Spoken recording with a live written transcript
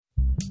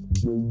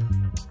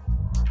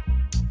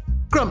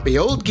Grumpy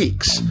Old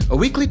Geeks, a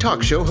weekly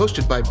talk show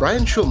hosted by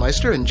Brian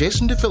Schulmeister and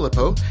Jason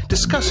DeFilippo,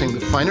 discussing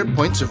the finer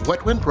points of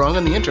what went wrong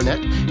on the internet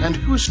and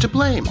who's to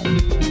blame.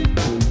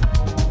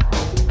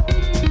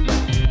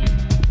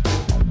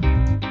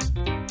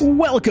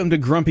 Welcome to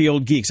Grumpy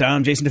Old Geeks.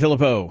 I'm Jason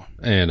DeFilippo.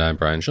 And I'm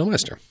Brian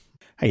Schulmeister.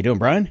 How you doing,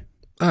 Brian?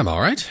 I'm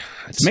all right.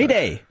 It's May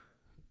Day.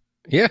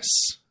 Yes.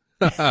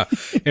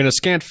 In a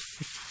scant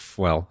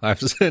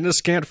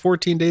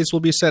 14 days we'll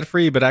be set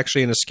free, but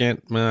actually in a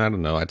scant, I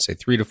don't know, I'd say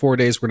 3 to 4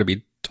 days we're going to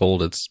be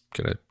told it's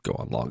going to go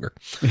on longer.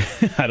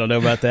 I don't know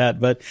about that,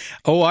 but...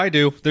 Oh, I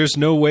do. There's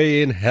no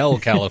way in hell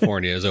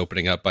California is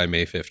opening up by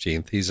May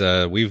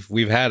 15th.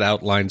 We've had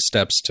outlined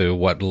steps to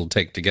what it'll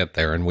take to get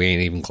there, and we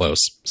ain't even close.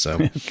 So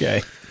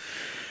okay.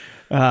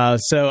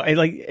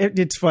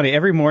 It's funny.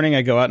 Every morning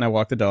I go out and I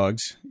walk the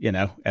dogs,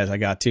 as I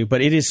got to, but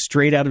it is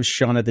straight out of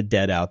Shaun of the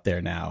Dead out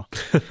there now.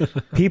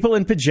 People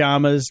in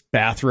pajamas,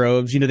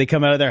 bathrobes, they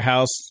come out of their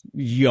house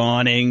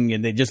yawning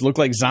and they just look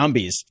like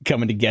zombies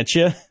coming to get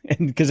you.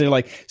 And because they're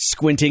like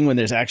squinting when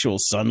there's actual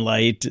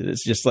sunlight.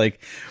 It's just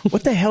like,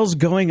 what the hell's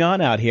going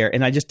on out here?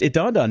 And it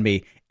dawned on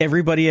me,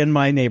 everybody in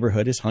my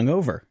neighborhood is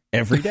hungover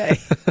every day.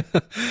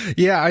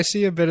 Yeah, I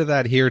see a bit of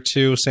that here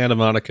too. Santa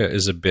Monica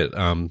is a bit,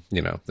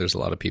 there's a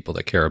lot of people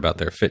that care about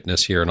their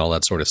fitness here and all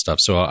that sort of stuff.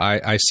 So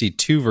I see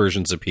two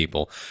versions of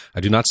people. I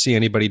do not see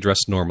anybody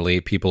dressed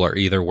normally. People are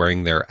either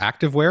wearing their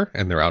activewear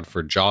and they're out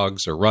for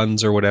jogs or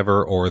runs or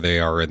whatever, or they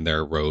are in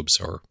their robes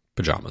or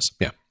pajamas.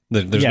 Yeah.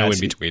 There's no in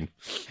between.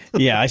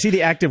 Yeah, I see the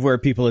activewear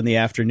people in the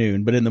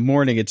afternoon, but in the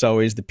morning it's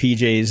always the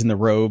PJs and the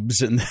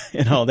robes and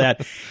all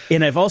that.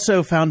 And I've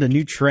also found a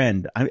new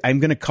trend. I'm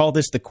going to call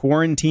this the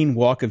quarantine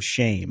walk of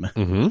shame.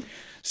 Mm-hmm.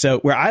 So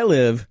where I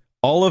live,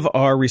 all of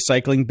our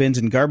recycling bins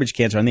and garbage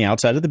cans are on the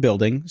outside of the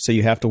building. So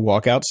you have to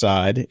walk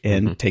outside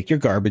and take your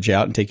garbage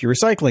out and take your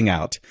recycling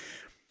out.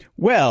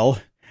 Well,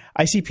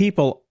 I see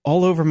people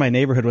all over my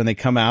neighborhood when they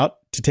come out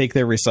to take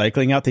their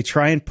recycling out. They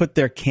try and put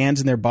their cans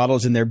and their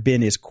bottles in their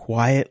bin as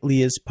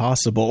quietly as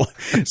possible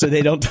so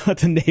they don't let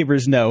the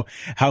neighbors know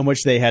how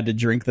much they had to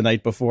drink the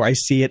night before. I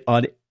see it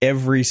on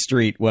every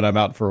street when I'm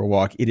out for a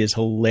walk. It is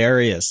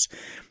hilarious.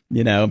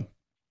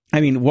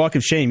 Walk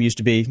of shame used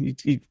to be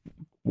you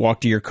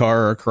walk to your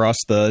car or across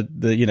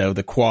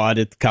the quad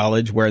at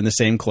college wearing the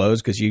same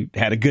clothes because you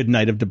had a good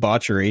night of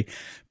debauchery.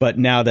 But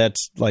now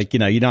that's like,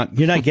 you're not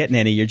getting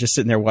any. You're just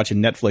sitting there watching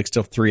Netflix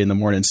till 3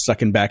 a.m,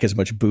 sucking back as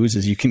much booze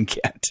as you can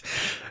get.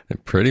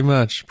 Pretty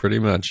much.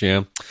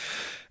 Yeah.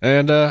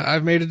 And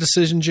I've made a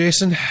decision,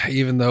 Jason,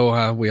 even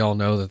though we all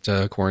know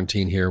that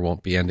quarantine here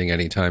won't be ending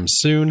anytime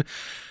soon.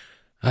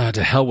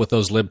 To hell with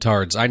those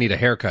libtards. I need a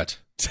haircut.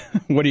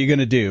 What are you going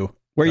to do?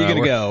 Where are you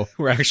going to go?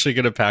 We're actually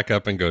going to pack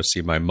up and go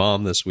see my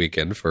mom this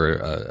weekend for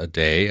a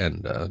day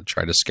and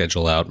try to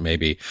schedule out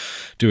maybe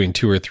doing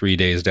 2 or 3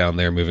 days down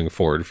there moving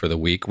forward for the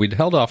week. We'd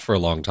held off for a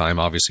long time.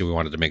 Obviously, we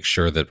wanted to make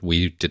sure that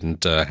we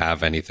didn't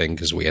have anything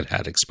because we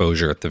had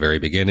exposure at the very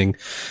beginning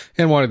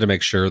and wanted to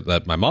make sure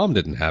that my mom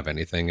didn't have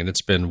anything. And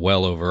it's been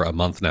well over a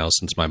month now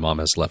since my mom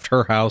has left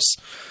her house.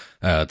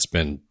 It's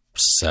been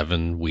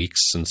 7 weeks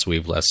since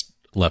we've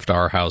left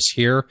our house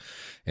here.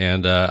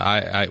 And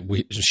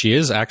she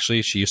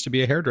used to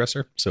be a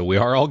hairdresser, so we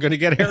are all going to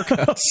get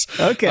haircuts.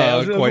 Okay, I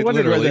was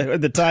wondering where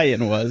the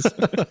tie-in was.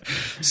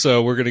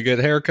 So we're going to get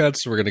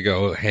haircuts. We're going to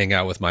go hang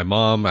out with my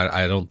mom.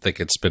 I don't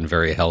think it's been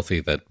very healthy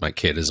that my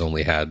kid has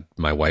only had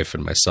my wife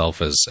and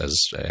myself as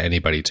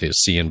anybody to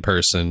see in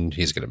person.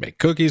 He's going to make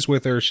cookies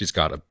with her. She's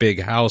got a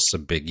big house, a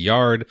big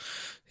yard.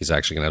 He's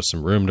actually going to have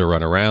some room to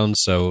run around.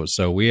 So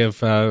we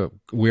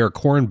are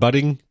corn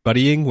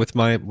buddying with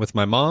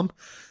my mom.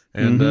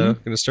 And going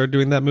to start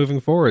doing that moving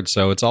forward.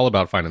 So it's all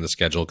about finding the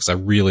schedule because I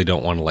really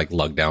don't want to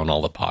lug down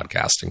all the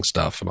podcasting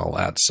stuff and all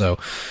that. So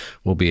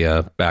we'll be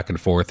back and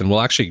forth, and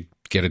we'll actually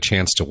get a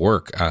chance to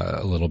work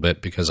a little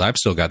bit because I've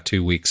still got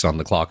 2 weeks on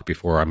the clock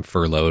before I'm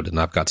furloughed, and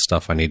I've got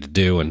stuff I need to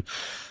do. And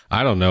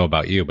I don't know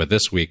about you, but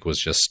this week was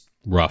just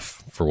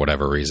rough for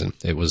whatever reason.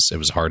 It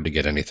was hard to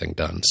get anything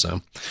done. So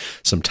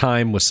some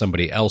time with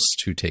somebody else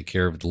to take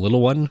care of the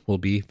little one will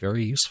be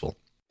very useful.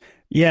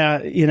 Yeah,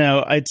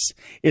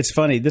 it's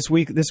funny. This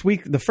week,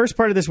 the first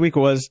part of this week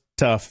was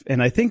tough,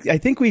 and I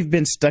think we've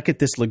been stuck at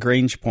this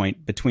Lagrange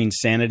point between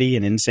sanity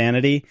and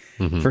insanity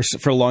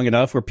for long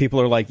enough, where people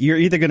are like, you're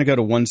either going to go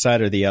to one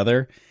side or the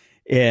other.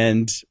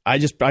 And I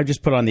just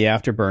put on the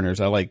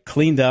afterburners. I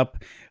cleaned up.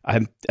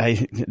 I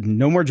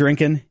no more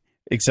drinking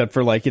except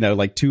for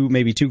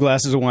maybe 2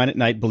 glasses of wine at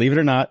night. Believe it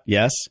or not,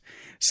 yes,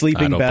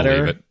 sleeping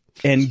better.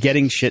 And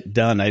getting shit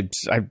done. I've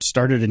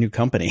started a new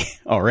company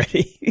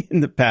already in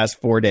the past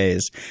 4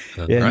 days.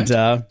 And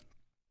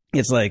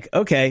it's like,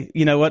 okay,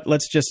 you know what?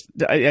 Let's just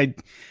I'm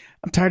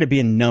tired of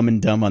being numb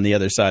and dumb on the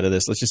other side of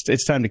this.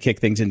 It's time to kick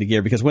things into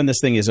gear because when this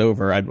thing is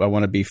over, I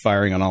want to be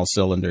firing on all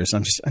cylinders.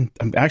 I'm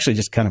actually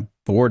just kind of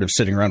bored of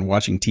sitting around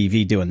watching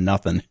TV doing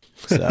nothing.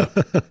 So,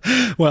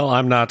 well,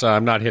 I'm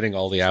not hitting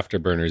all the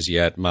afterburners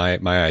yet. My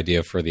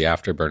idea for the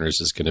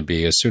afterburners is going to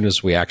be as soon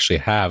as we actually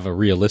have a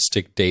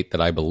realistic date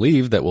that I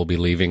believe that we'll be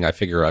leaving. I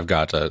figure I've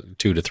got a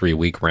 2 to 3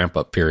 week ramp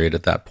up period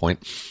at that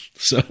point.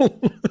 So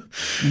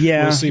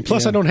yeah, we'll see.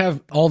 Plus, I don't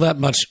have all that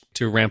much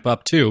to ramp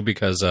up to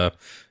because the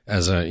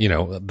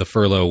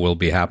furlough will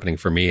be happening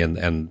for me,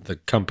 and the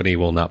company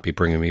will not be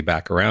bringing me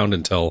back around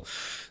until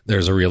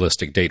there's a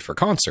realistic date for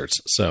concerts.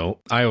 So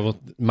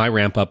my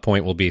ramp up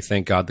point will be,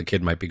 thank God the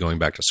kid might be going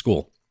back to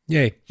school.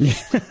 Yay.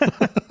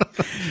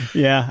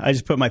 Yeah, I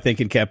just put my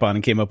thinking cap on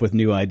and came up with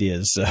new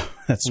ideas. So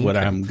that's what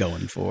I'm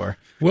going for.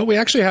 Well, we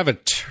actually have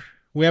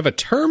a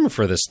term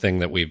for this thing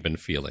that we've been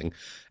feeling.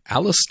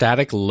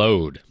 Allostatic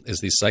load is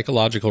the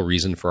psychological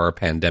reason for our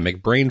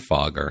pandemic brain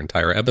fog. Our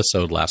entire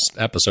last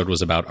episode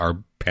was about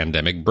our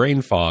pandemic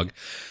brain fog.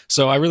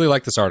 So I really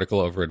like this article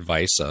over at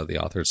Vice. The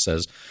author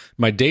says,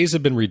 "My days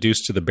have been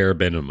reduced to the bare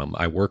minimum.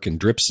 I work in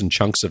drips and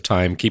chunks of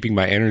time, keeping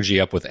my energy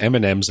up with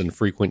M&Ms and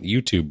frequent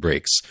YouTube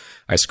breaks.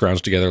 I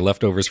scrounge together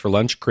leftovers for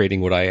lunch,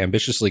 creating what I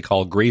ambitiously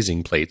call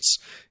grazing plates.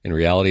 In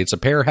reality, it's a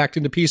pear hacked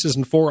into pieces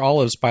and 4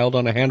 olives piled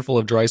on a handful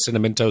of dry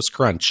cinnamon toast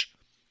crunch."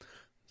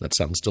 That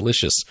sounds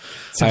delicious.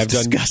 Sounds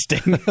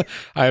disgusting.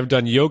 I have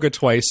done yoga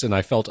twice, and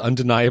I felt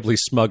undeniably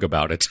smug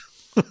about it.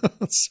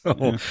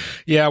 So,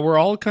 yeah, we're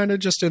all kind of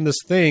just in this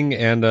thing,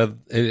 and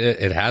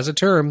it has a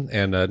term.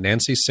 And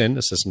Nancy Sin,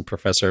 assistant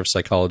professor of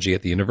psychology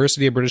at the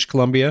University of British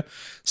Columbia,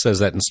 says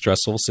that in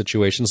stressful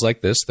situations like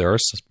this, there are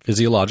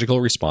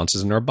physiological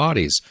responses in our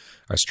bodies.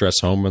 Our stress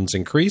hormones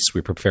increase.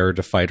 We prepare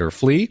to fight or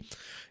flee,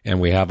 and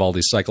we have all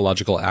these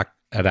psychological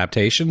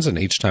adaptations. And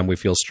each time we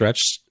feel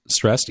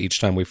stressed, each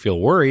time we feel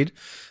worried,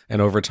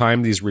 and over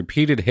time, these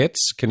repeated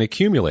hits can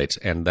accumulate,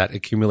 and that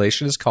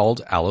accumulation is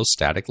called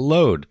allostatic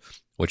load,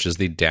 which is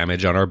the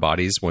damage on our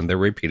bodies when they're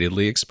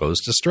repeatedly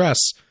exposed to stress.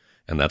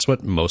 And that's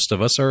what most of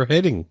us are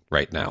hitting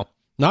right now.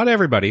 Not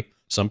everybody.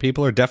 Some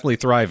people are definitely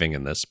thriving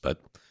in this,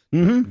 but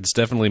it's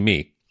definitely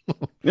me.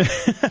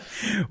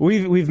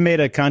 We've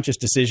made a conscious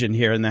decision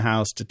here in the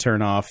house to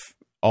turn off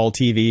all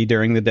TV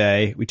during the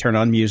day. We turn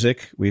on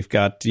music. We've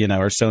got,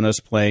 our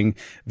Sonos playing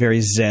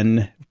very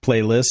Zen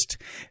playlist,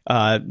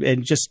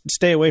 and just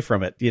stay away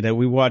from it.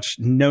 We watch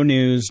no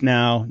news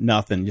now,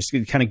 nothing, just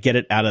kind of get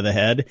it out of the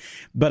head.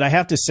 But I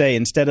have to say,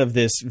 instead of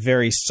this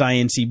very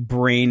sciencey,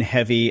 brain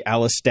heavy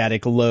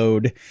allostatic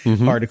load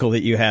article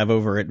that you have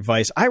over at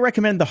Vice, I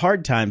recommend the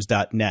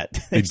hardtimes.net.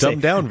 The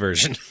dumbed down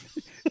version.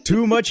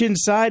 Too much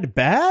inside,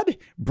 bad?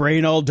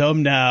 Brain all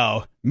dumb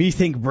now. Me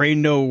think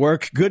brain no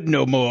work, good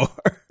no more.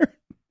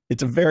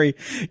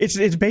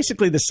 It's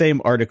basically the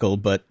same article,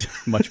 but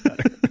much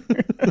better.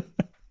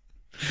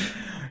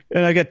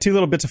 And I got 2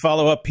 little bits of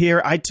follow up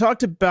here. I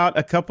talked about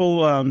a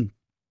couple,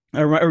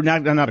 or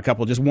not a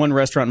couple, just one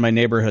restaurant in my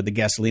neighborhood, the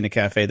Gasolina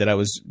Cafe, that I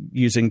was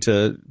using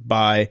to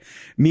buy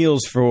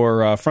meals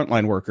for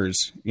frontline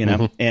workers,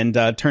 and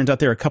turns out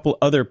there are a couple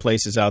other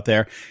places out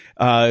there.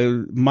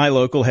 My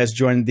local has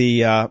joined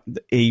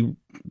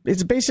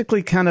it's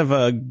basically kind of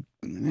a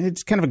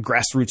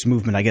grassroots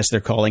movement, I guess they're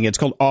calling it. It's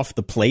called Off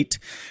the Plate,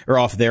 or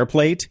Off Their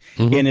Plate.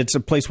 And it's a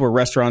place where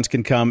restaurants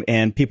can come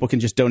and people can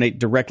just donate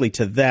directly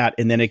to that.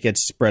 And then it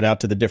gets spread out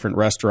to the different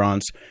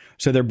restaurants.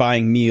 So they're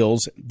buying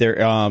meals.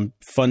 They're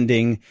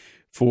funding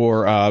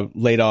for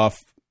laid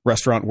off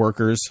restaurant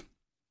workers.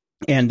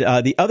 And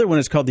the other one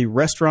is called the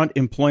Restaurant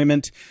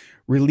Employment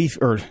Relief,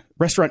 or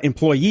Restaurant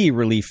Employee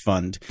Relief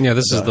Fund. Yeah,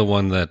 this is the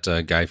one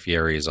that Guy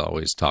Fieri is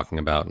always talking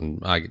about,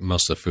 and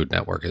most of the Food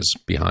Network is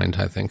behind,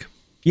 I think.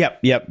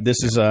 Yep.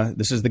 This is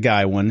the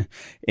Guy one,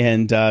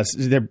 and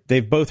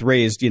they've both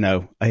raised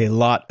a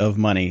lot of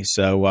money.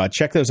 So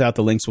check those out.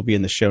 The links will be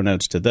in the show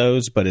notes to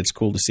those. But it's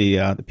cool to see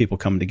the people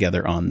coming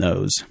together on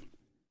those.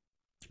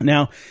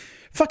 Now,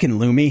 fucking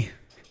Lumi.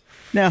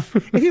 Now,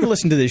 if you've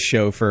listened to this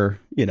show for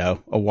a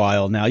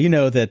while now, you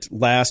know that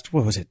last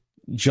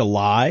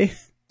July,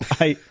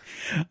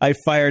 I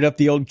fired up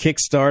the old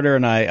Kickstarter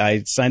and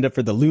I signed up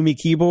for the Lumi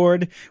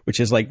keyboard, which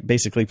is like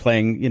basically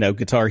playing,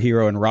 Guitar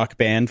Hero and Rock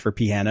Band for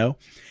piano.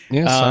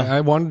 Yes,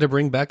 I wanted to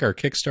bring back our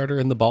Kickstarter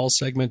in the balls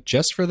segment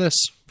just for this,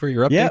 for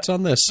your updates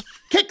on this.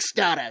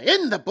 Kickstarter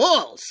in the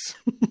balls.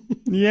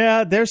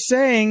 Yeah, they're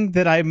saying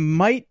that I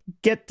might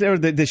get, or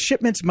the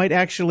shipments might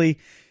actually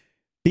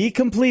be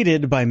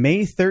completed by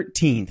May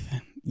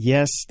 13th.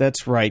 Yes,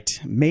 that's right.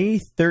 May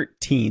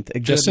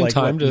 13th. Just in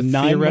time to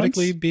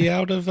theoretically be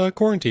out of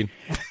quarantine.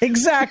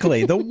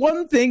 Exactly. The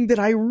one thing that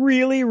I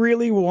really,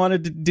 really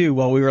wanted to do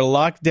while we were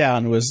locked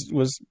down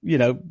was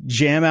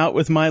jam out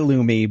with my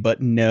Lumi, but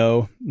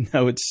no,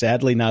 it's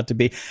sadly not to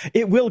be.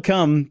 It will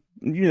come,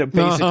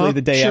 basically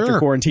the day after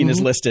quarantine is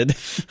lifted.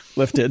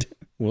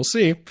 We'll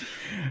see.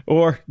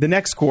 Or the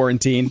next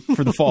quarantine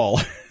for the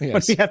fall. Yes.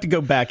 When we have to go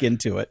back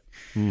into it.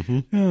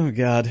 Oh,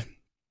 God.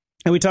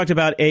 And we talked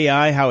about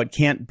AI, how it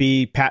can't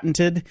be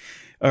patented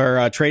or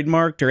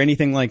trademarked or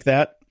anything like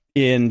that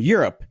in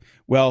Europe,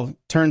 Well,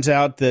 turns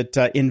out that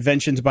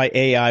inventions by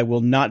AI will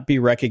not be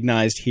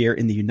recognized here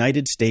in the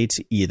United States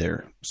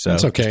either. So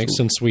that's okay,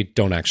 since we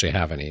don't actually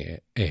have any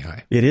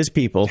AI. It is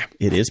people. Yeah.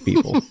 It is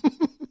people.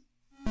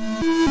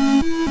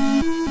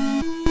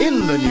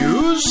 In the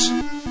news...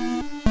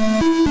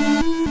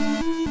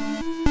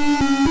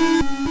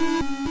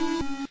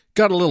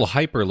 Got a little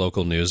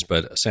hyper-local news,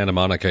 but Santa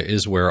Monica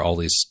is where all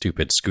these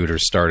stupid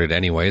scooters started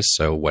anyways,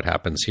 so what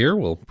happens here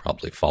will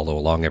probably follow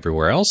along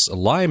everywhere else.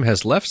 Lime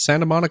has left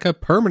Santa Monica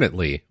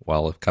permanently,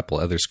 while a couple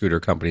other scooter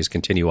companies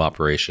continue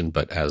operation,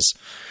 but as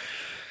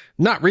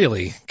not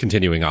really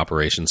continuing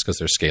operations because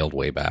they're scaled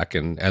way back.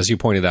 And as you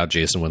pointed out,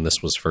 Jason, when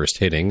this was first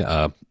hitting,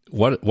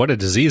 what a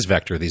disease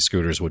vector these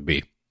scooters would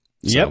be.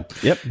 Yep,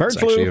 bird flu. It's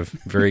actually a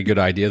very good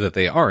idea that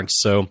they aren't.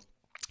 So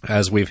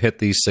as we've hit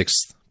the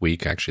 6th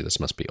week, actually this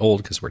must be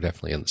old because we're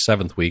definitely in the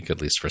 7th week,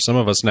 at least for some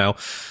of us now,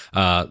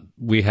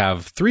 we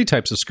have 3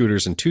 types of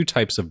scooters and 2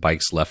 types of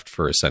bikes left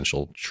for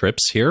essential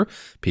trips here.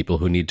 People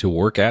who need to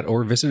work at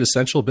or visit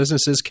essential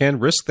businesses can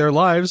risk their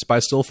lives by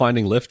still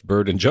finding Lyft,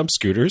 Bird, and Jump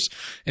scooters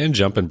and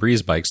Jump and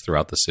Breeze bikes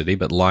throughout the city.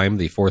 But Lime,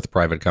 the 4th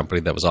private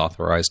company that was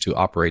authorized to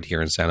operate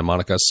here in Santa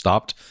Monica,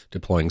 stopped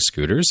deploying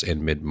scooters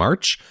in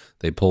mid-March.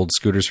 They pulled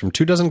scooters from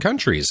 24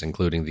 countries,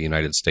 including the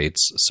United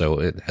States. So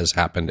it has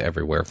happened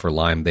everywhere for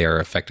Lime. They are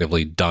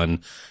effectively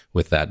done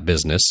with that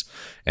business,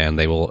 and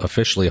they will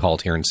officially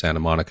halt here in Santa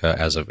Monica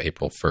as of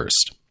April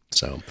 1st.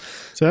 So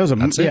that was a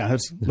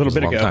little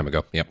bit ago. Time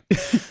ago. Yep.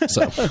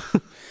 So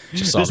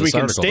just saw this week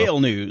in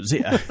stale news.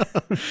 Yeah.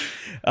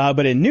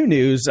 But in new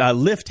news,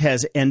 Lyft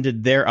has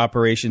ended their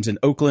operations in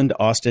Oakland,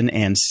 Austin,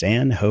 and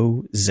San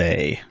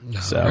Jose.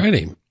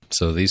 Alrighty.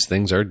 So these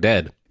things are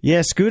dead.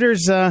 Yeah,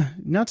 scooters,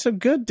 not so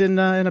good in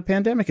a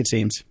pandemic, it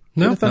seems.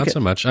 No, not so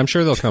much. I'm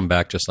sure they'll come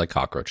back just like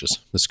cockroaches.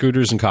 The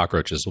scooters and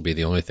cockroaches will be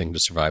the only thing to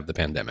survive the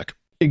pandemic.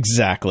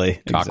 Exactly.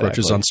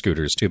 Cockroaches on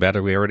scooters. Too bad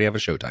we already have a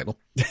show title.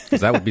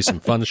 Because that would be some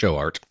fun show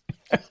art.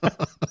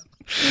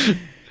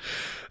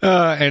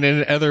 And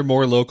in other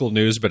more local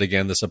news, but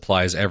again, this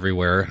applies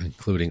everywhere,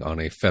 including on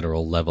a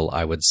federal level,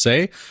 I would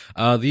say.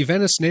 The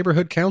Venice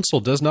Neighborhood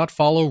Council does not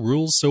follow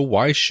rules, so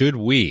why should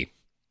we?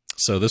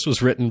 So this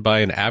was written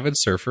by an avid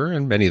surfer,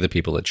 and many of the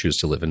people that choose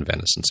to live in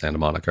Venice and Santa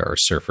Monica are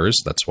surfers.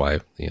 That's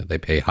why they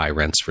pay high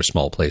rents for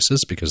small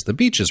places, because the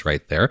beach is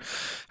right there.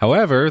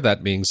 However,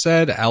 that being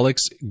said,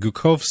 Alex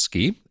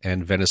Gukovsky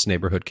and Venice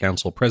Neighborhood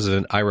Council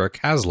President Ira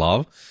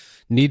Kazlov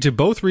need to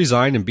both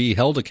resign and be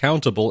held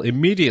accountable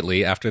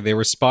immediately after they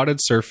were spotted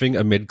surfing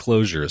amid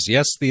closures.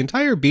 Yes, the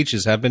entire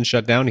beaches have been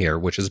shut down here,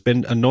 which has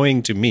been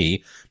annoying to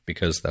me,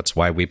 because that's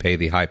why we pay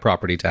the high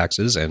property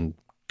taxes and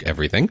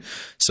everything,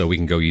 so we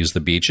can go use the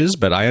beaches.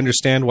 But I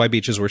understand why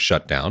beaches were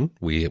shut down.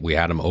 We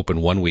had them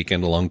open one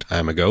weekend a long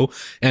time ago,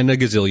 and a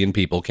gazillion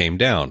people came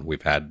down.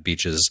 We've had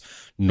beaches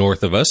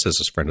north of us, as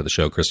a friend of the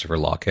show, Christopher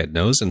Lockhead,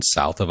 knows, and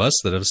south of us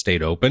that have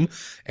stayed open,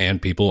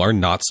 and people are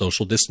not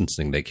social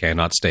distancing. They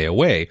cannot stay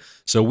away.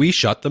 So we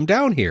shut them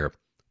down here.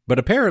 But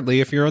apparently,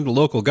 if you're in the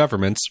local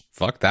governments,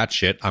 fuck that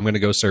shit. I'm going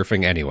to go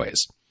surfing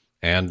anyways.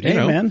 And, you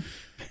know, man.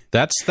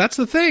 That's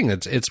the thing.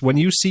 It's when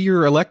you see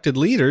your elected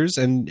leaders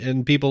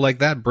and people like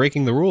that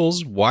breaking the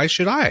rules, why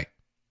should I?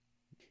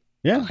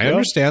 Yeah, I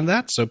understand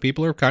that. So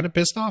people are kind of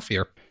pissed off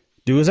here.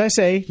 Do as I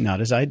say,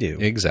 not as I do.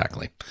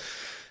 Exactly.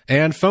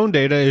 And phone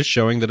data is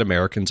showing that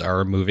Americans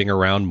are moving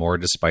around more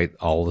despite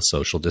all the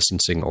social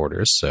distancing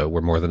orders. So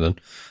we're more than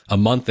a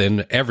month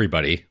in,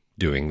 everybody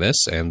doing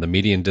this, and the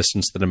median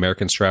distance that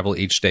Americans travel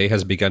each day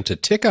has begun to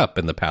tick up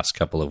in the past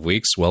couple of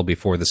weeks, well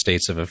before the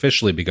states have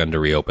officially begun to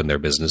reopen their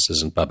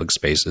businesses and public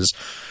spaces,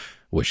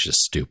 which is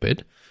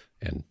stupid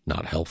and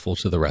not helpful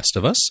to the rest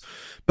of us.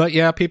 But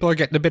yeah, people are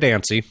getting a bit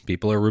antsy.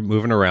 People are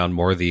moving around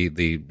more.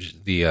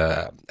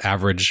 The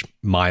average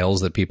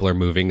miles that people are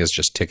moving is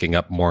just ticking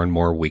up more and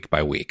more week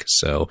by week.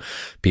 So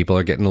people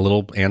are getting a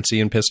little antsy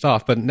and pissed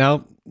off. But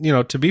now,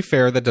 to be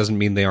fair, that doesn't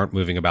mean they aren't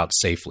moving about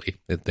safely.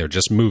 They're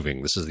just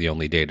moving. This is the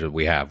only data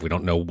we have. We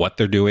don't know what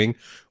they're doing,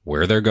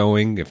 where they're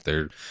going, if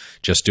they're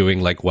just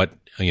doing like what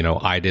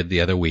I did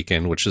the other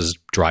weekend, which is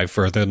drive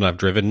further than I've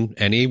driven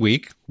any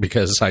week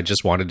because I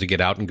just wanted to get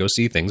out and go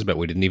see things, but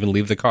we didn't even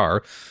leave the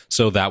car.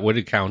 So that would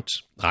account.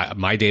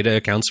 My data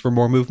accounts for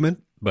more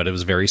movement, but it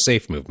was very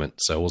safe movement.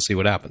 So we'll see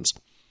what happens.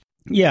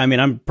 Yeah, I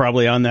mean, I'm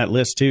probably on that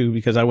list too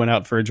because I went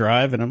out for a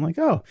drive and I'm like,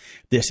 oh,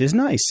 this is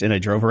nice. And I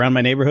drove around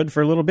my neighborhood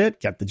for a little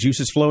bit, got the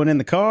juices flowing in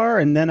the car,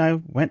 and then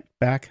I went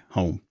back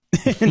home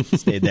and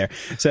stayed there.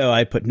 So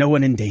I put no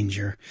one in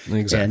danger.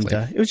 Exactly.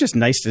 And it was just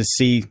nice to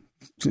see.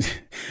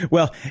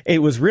 Well,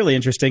 it was really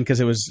interesting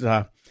because it was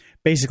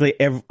basically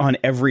on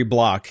every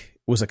block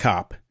was a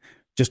cop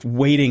just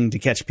waiting to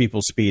catch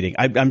people speeding.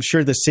 I'm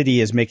sure the city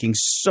is making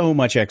so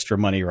much extra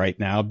money right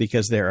now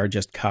because there are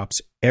just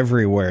cops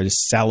everywhere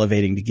just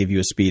salivating to give you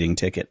a speeding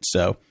ticket.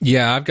 So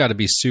yeah, I've got to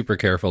be super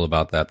careful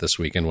about that this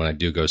weekend when I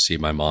do go see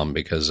my mom,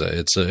 because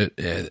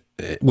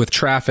with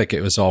traffic,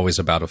 it was always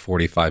about a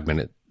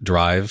 45-minute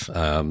drive,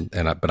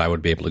 but I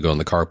would be able to go in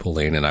the carpool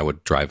lane, and I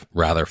would drive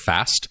rather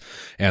fast,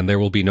 and there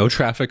will be no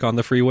traffic on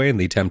the freeway, and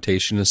the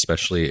temptation,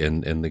 especially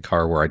in the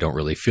car where I don't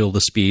really feel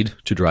the speed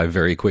to drive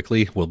very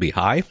quickly, will be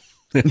high.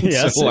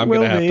 Yes, so I'm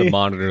going to have be. to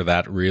monitor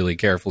that really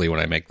carefully when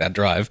I make that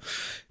drive,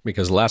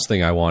 because the last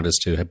thing I want is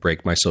to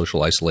break my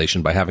social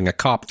isolation by having a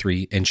cop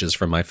 3 inches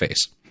from my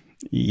face.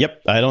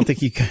 Yep, I don't think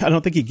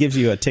he gives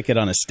you a ticket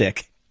on a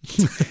stick.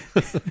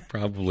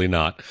 Probably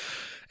not.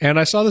 And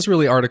I saw this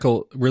really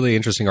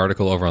interesting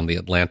article over on The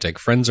Atlantic.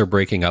 Friends are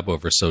breaking up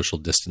over social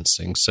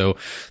distancing. So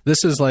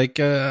this is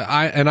like,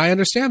 I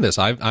understand this.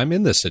 I'm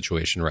in this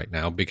situation right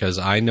now because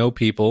I know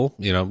people,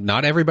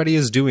 not everybody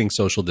is doing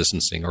social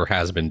distancing or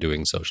has been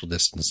doing social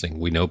distancing.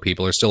 We know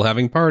people are still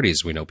having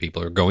parties. We know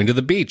people are going to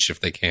the beach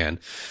if they can.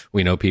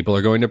 We know people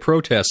are going to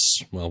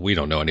protests. Well, we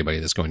don't know anybody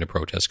that's going to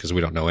protest because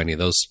we don't know any of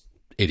those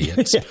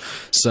idiots. Yeah.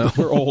 So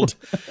we're old.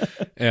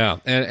 Yeah.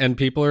 And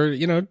people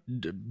are,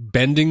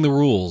 bending the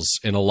rules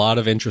in a lot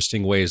of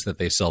interesting ways that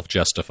they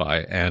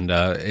self-justify. And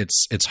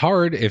it's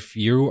hard if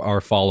you are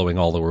following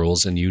all the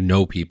rules and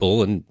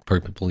people and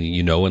people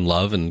and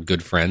love and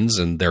good friends,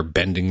 and they're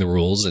bending the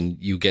rules and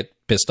you get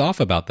pissed off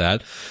about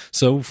that.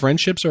 So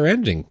friendships are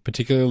ending,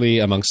 particularly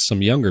amongst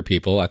some younger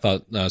people. I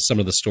thought some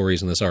of the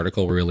stories in this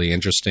article were really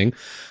interesting.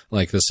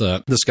 Like this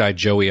guy,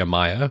 Joey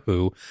Amaya,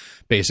 who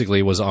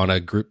basically was on a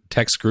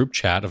text group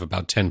chat of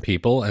about 10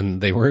 people, and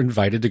they were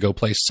invited to go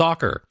play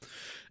soccer.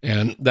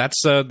 And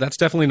that's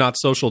definitely not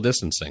social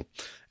distancing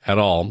at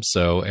all.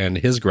 So, and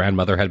his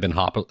grandmother had been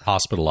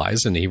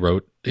hospitalized, and he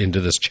wrote into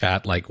this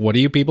chat, like, what are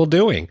you people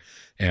doing?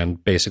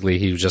 And basically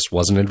he just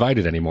wasn't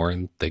invited anymore,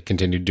 and they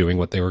continued doing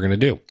what they were going to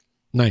do.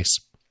 Nice.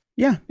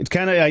 Yeah, it's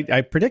kind of,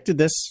 I predicted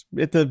this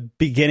at the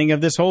beginning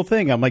of this whole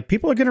thing. I'm like,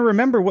 people are going to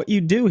remember what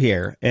you do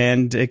here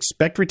and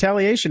expect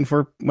retaliation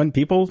for when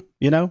people,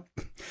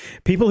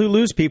 people who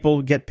lose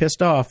people get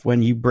pissed off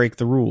when you break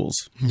the rules.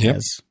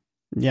 Yep.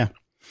 Yeah.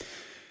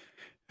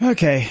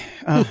 Okay.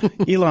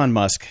 Elon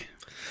Musk.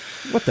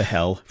 What the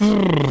hell?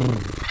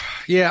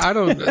 Yeah, I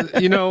don't,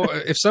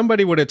 if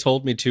somebody would have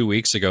told me 2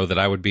 weeks ago that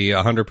I would be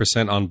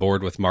 100% on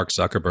board with Mark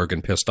Zuckerberg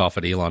and pissed off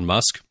at Elon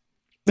Musk,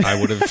 I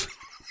would have...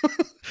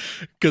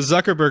 Because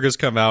Zuckerberg has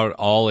come out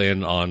all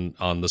in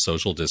on the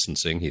social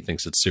distancing. He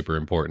thinks it's super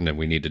important and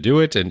we need to do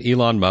it. And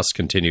Elon Musk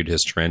continued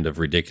his trend of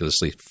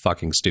ridiculously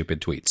fucking stupid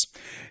tweets.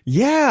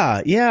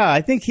 Yeah.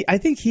 I think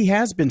he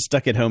has been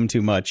stuck at home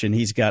too much, and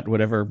he's got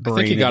whatever brain. I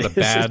think he got a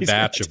bad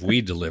batch of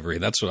weed delivery.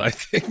 That's what I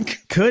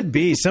think. Could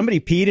be. Somebody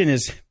peed in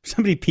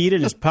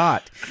his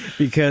pot,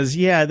 because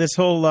this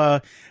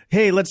whole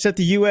hey, let's set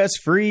the U.S.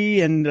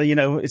 free, and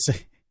it's.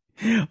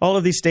 All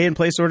of these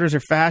stay-in-place orders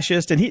are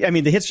fascist. And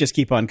the hits just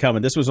keep on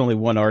coming. This was only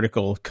one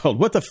article called,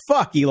 "What the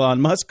fuck?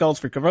 Elon Musk calls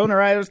for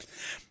coronavirus."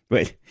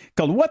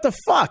 Called, "What the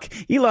fuck?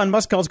 Elon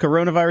Musk calls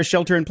coronavirus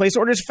shelter-in-place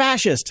orders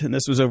fascist." And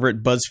this was over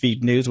at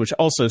BuzzFeed News, which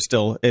also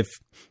still,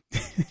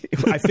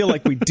 I feel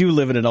like we do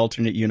live in an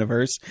alternate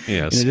universe.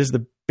 Yes. And it is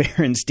the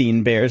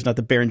Berenstein Bears, not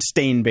the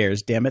Berenstain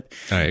Bears, damn it.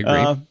 I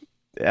agree.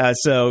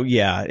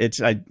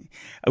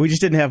 We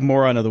just didn't have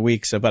moron of the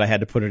week, but I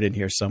had to put it in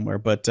here somewhere.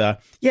 But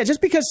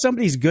just because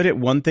somebody's good at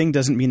one thing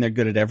doesn't mean they're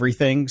good at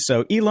everything.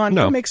 So Elon,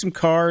 go make some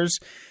cars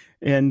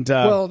and get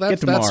to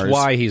that's Mars.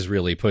 why he's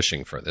really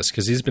pushing for this,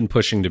 because he's been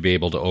pushing to be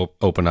able to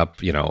open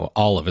up,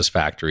 all of his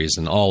factories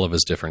and all of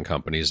his different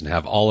companies and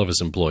have all of his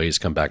employees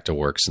come back to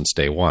work since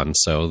day one.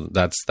 So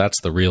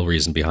that's the real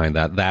reason behind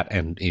that. That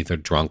and either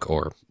drunk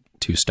or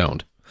too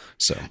stoned.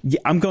 So yeah,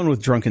 I'm going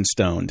with drunk and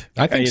stoned.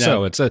 I think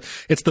so. It's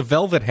the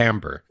velvet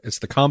hamper. It's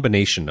the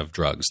combination of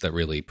drugs that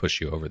really push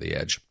you over the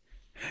edge.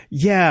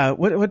 Yeah.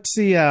 What's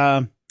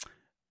the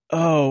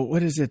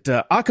what is it?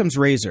 Occam's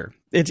razor.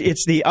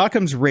 It's the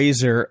Occam's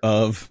razor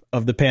of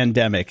the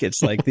pandemic.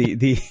 It's like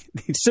the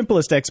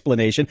simplest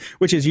explanation,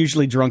 which is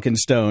usually drunk and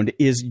stoned,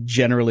 is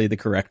generally the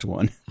correct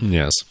one.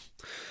 Yes.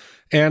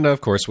 And,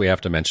 of course, we have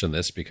to mention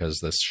this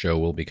because this show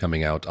will be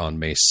coming out on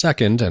May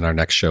 2nd, and our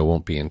next show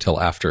won't be until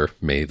after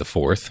May the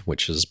 4th,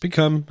 which has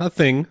become a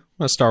thing,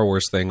 a Star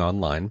Wars thing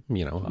online.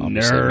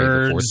 Obviously, May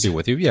the 4th be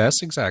with you. Yes,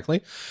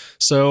 exactly.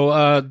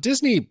 So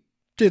Disney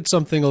did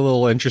something a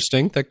little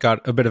interesting that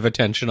got a bit of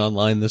attention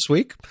online this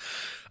week.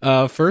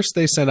 First,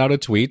 they sent out a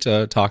tweet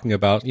talking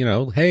about,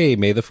 hey,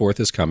 May the 4th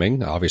is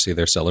coming. Obviously,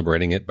 they're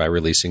celebrating it by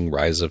releasing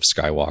Rise of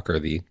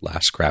Skywalker, the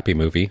last crappy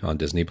movie on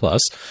Disney+.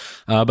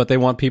 But they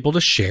want people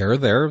to share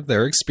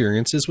their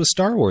experiences with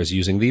Star Wars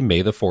using the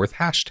May the 4th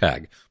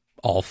hashtag.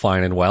 All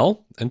fine and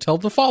well until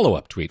the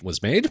follow-up tweet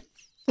was made.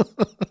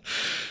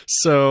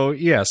 So,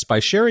 yes,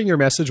 by sharing your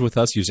message with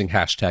us using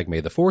hashtag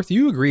May the 4th,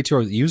 you agree to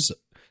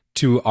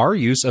our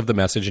use of the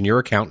message in your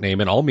account name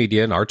and all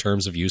media and our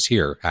terms of use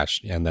here,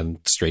 and then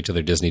straight to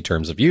their Disney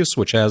terms of use,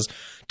 which has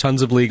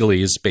tons of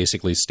legalese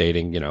basically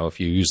stating, if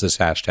you use this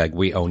hashtag,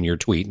 we own your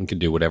tweet and can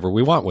do whatever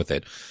we want with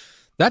it.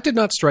 That did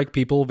not strike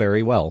people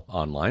very well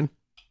online.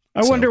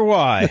 I wonder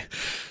why.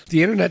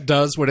 The internet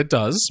does what it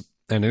does,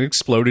 and it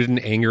exploded in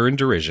anger and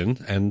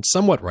derision, and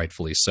somewhat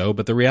rightfully so,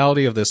 but the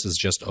reality of this is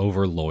just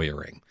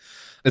over-lawyering.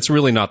 It's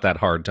really not that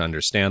hard to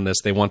understand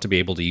this. They want to be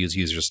able to use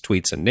users'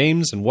 tweets and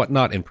names and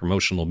whatnot in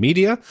promotional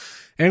media,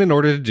 and in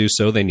order to do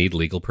so, they need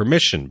legal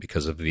permission.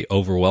 Because of the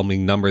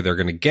overwhelming number they're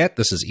going to get,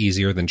 this is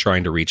easier than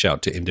trying to reach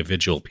out to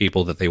individual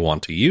people that they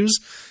want to use.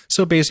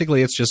 So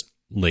basically, it's just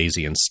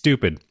lazy and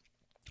stupid.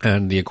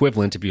 And the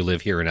equivalent, if you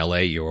live here in LA,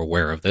 you're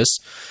aware of this,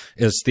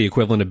 is the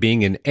equivalent of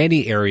being in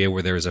any area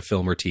where there is a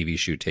film or TV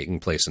shoot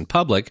taking place in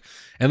public,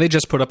 and they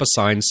just put up a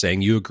sign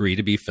saying you agree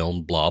to be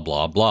filmed, blah,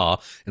 blah, blah,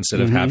 instead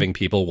of having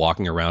people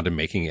walking around and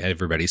making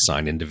everybody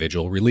sign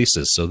individual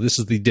releases. So this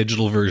is the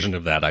digital version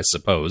of that, I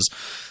suppose.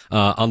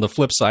 On the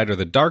flip side, or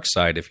the dark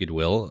side, if you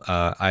will,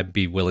 I'd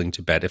be willing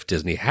to bet if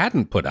Disney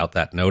hadn't put out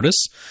that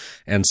notice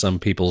and some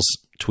people's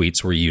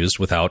tweets were used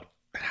without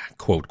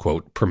quote,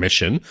 quote,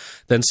 permission,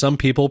 then some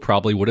people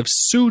probably would have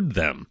sued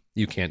them.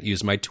 You can't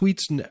use my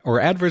tweets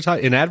or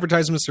in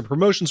advertisements or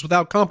promotions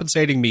without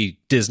compensating me,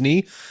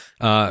 Disney.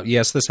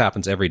 Yes, this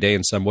happens every day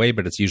in some way,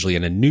 but it's usually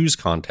in a news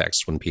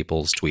context when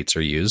people's tweets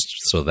are used,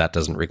 so that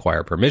doesn't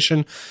require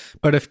permission.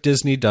 But if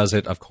Disney does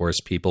it, of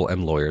course, people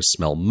and lawyers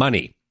smell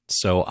money.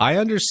 So I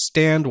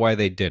understand why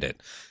they did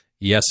it.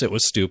 Yes, it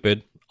was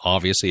stupid.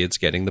 Obviously, it's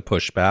getting the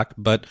pushback,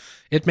 but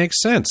it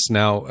makes sense.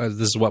 Now,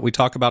 this is what we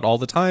talk about all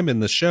the time in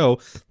the show.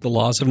 The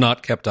laws have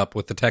not kept up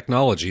with the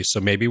technology, so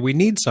maybe we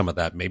need some of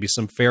that, maybe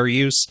some fair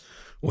use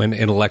when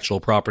intellectual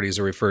properties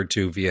are referred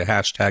to via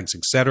hashtags,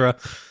 etc.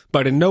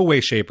 But in no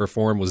way, shape, or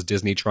form was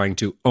Disney trying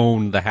to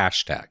own the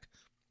hashtag.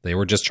 They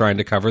were just trying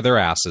to cover their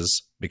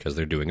asses because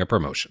they're doing a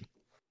promotion.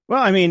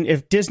 Well, I mean,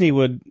 if Disney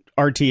would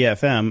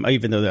RTFM,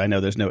 even though I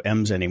know there's no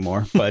M's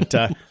anymore, but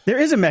there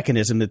is a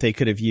mechanism that they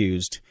could have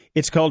used.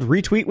 It's called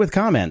retweet with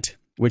comment,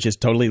 which is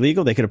totally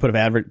legal. They could have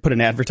put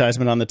an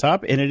advertisement on the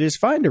top, and it is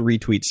fine to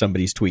retweet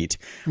somebody's tweet.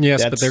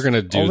 Yes, but they're going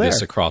to do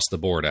this across the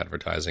board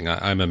advertising.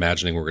 I'm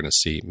imagining we're going to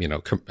see,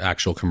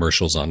 actual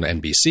commercials on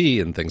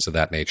NBC and things of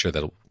that nature.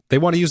 That they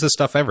want to use this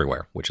stuff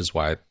everywhere, which is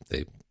why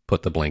they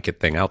put the blanket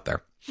thing out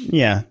there.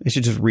 Yeah, they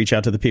should just reach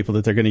out to the people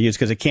that they're going to use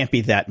because it can't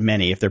be that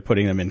many if they're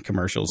putting them in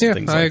commercials and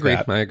things like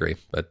that. I agree.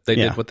 But they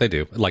did what they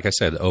do. Like I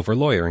said,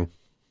 over-lawyering.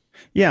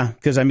 Yeah,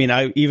 because I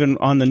even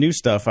on the new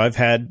stuff, I've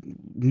had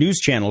news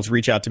channels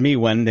reach out to me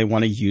when they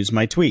want to use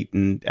my tweet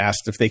and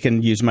asked if they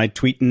can use my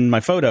tweet and my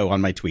photo on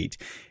my tweet.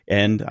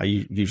 And I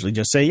usually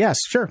just say, yes,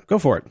 sure, go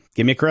for it.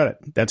 Give me a credit.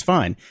 That's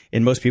fine.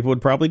 And most people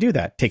would probably do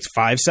that. It takes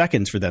 5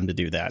 seconds for them to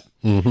do that.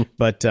 Mm-hmm.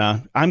 But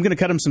I'm going to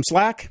cut them some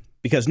slack.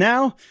 Because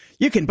now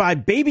you can buy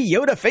Baby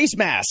Yoda face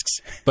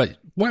masks. But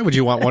why would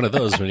you want one of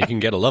those when you can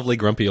get a lovely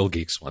Grumpy Old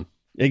Geeks one?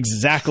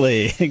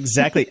 Exactly.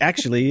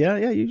 Actually,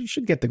 yeah, you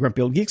should get the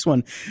Grumpy Old Geeks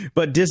one.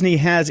 But Disney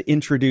has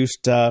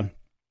introduced a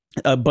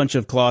bunch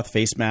of cloth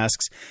face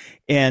masks,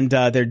 and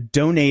they're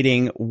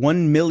donating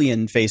 1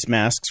 million face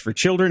masks for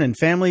children and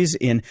families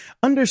in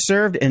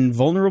underserved and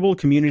vulnerable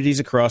communities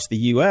across the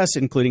U.S.,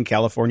 including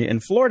California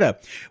and Florida,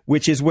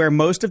 which is where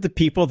most of the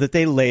people that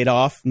they laid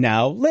off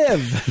now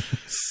live.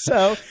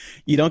 So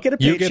you don't get a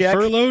paycheck. You get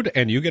furloughed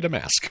and you get a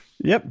mask.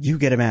 Yep, you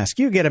get a mask.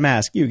 You get a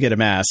mask. You get a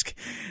mask.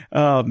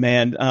 Oh,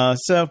 man.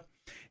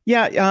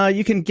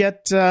 You can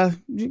get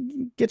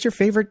your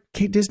favorite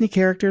Disney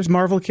characters,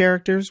 Marvel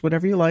characters,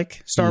 whatever you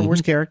like, Star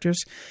Wars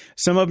characters.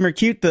 Some of them are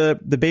cute. The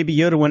Baby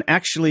Yoda one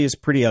actually is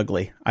pretty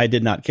ugly. I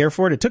did not care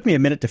for it. It took me a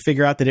minute to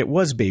figure out that it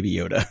was Baby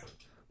Yoda.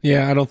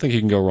 Yeah, I don't think you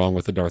can go wrong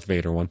with the Darth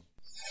Vader one.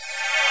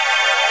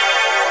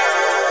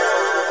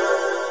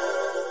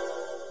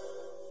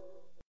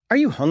 Are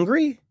you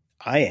hungry?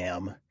 I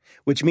am,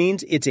 which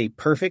means it's a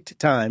perfect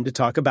time to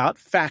talk about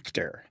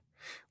Factor.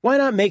 Why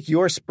not make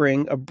your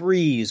spring a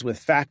breeze with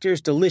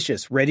Factor's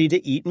delicious,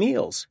 ready-to-eat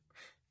meals?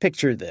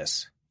 Picture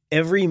this.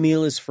 Every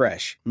meal is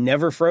fresh,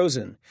 never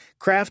frozen,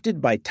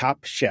 crafted by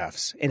top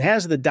chefs, and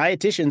has the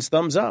dietitian's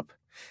thumbs up.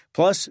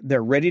 Plus,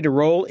 they're ready to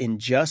roll in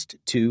just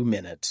 2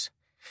 minutes.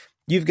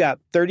 You've got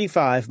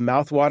 35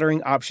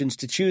 mouth-watering options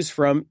to choose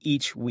from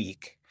each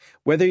week.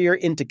 Whether you're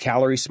into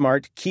Calorie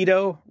Smart,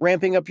 keto,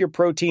 ramping up your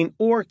protein,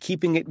 or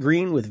keeping it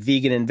green with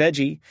vegan and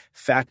veggie,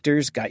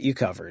 Factor's got you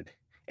covered.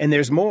 And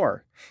there's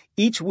more.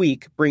 Each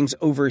week brings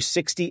over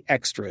 60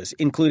 extras,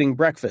 including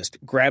breakfast,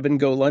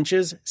 grab-and-go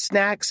lunches,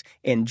 snacks,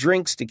 and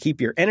drinks to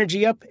keep your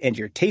energy up and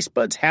your taste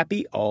buds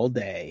happy all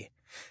day.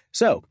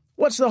 So,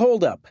 what's the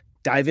holdup?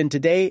 Dive in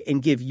today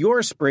and give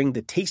your spring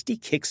the tasty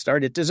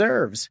kickstart it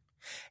deserves.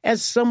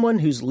 As someone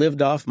who's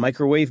lived off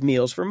microwave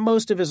meals for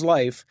most of his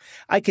life,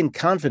 I can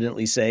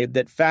confidently say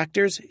that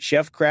Factor's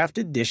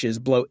chef-crafted dishes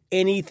blow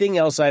anything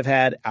else I've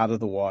had out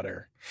of the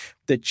water.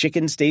 The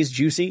chicken stays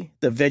juicy,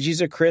 the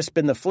veggies are crisp,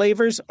 and the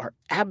flavors are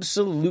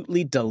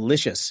absolutely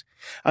delicious.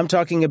 I'm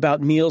talking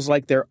about meals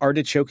like their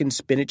artichoke and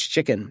spinach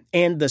chicken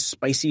and the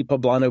spicy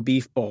poblano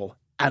beef bowl.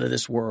 Out of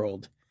this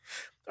world.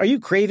 Are you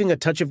craving a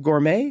touch of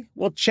gourmet?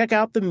 Well, check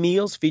out the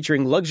meals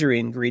featuring luxury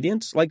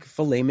ingredients like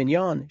filet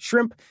mignon,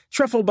 shrimp,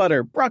 truffle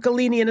butter,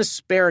 broccolini, and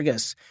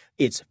asparagus.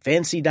 It's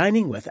fancy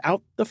dining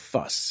without the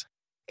fuss.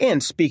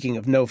 And speaking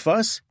of no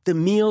fuss, the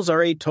meals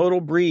are a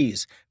total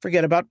breeze.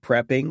 Forget about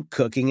prepping,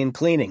 cooking, and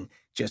cleaning.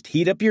 Just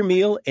heat up your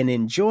meal and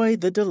enjoy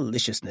the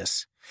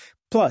deliciousness.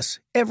 Plus,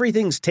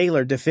 everything's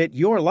tailored to fit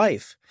your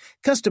life.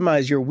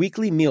 Customize your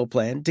weekly meal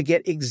plan to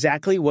get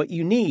exactly what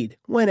you need,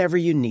 whenever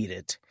you need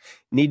it.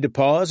 Need to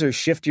pause or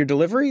shift your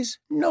deliveries?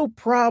 No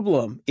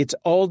problem. It's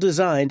all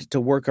designed to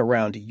work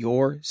around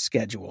your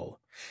schedule.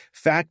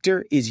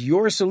 Factor is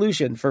your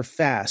solution for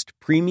fast,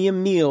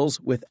 premium meals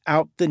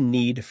without the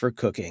need for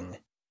cooking.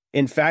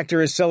 And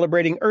Factor is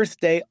celebrating Earth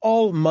Day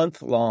all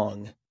month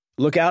long.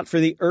 Look out for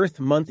the Earth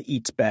Month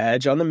Eats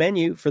badge on the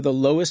menu for the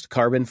lowest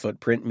carbon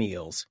footprint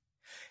meals.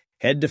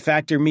 Head to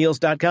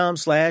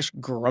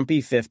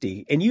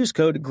factormeals.com/grumpy50 and use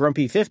code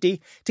grumpy50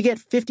 to get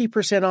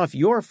 50% off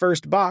your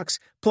first box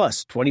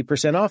plus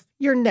 20% off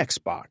your next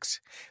box.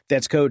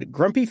 That's code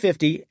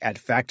grumpy50 at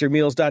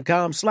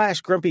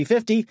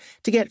factormeals.com/grumpy50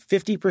 to get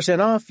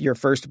 50% off your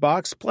first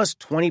box plus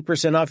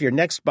 20% off your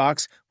next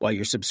box while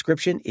your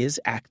subscription is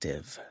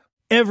active.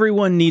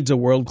 Everyone needs a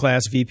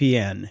world-class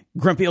VPN.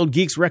 Grumpy Old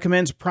Geeks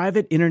recommends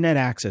private internet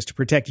access to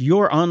protect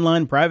your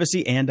online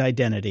privacy and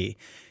identity.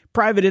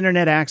 Private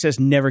internet access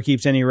never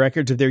keeps any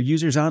records of their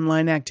users'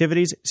 online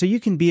activities, so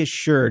you can be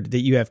assured that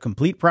you have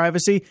complete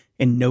privacy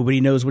and nobody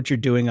knows what you're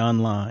doing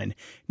online.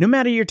 No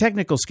matter your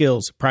technical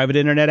skills, private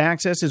internet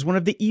access is one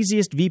of the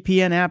easiest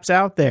VPN apps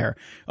out there.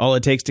 All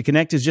it takes to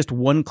connect is just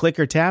one click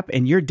or tap,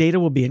 and your data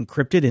will be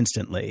encrypted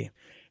instantly.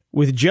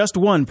 With just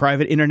one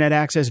private internet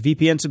access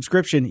VPN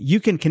subscription,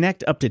 you can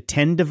connect up to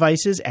 10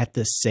 devices at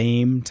the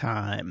same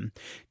time.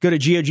 Go to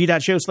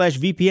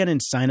GOG.show/VPN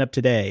and sign up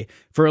today.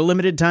 For a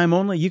limited time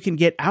only, you can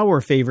get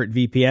our favorite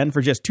VPN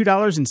for just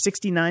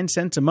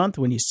 $2.69 a month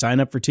when you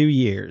sign up for 2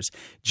 years.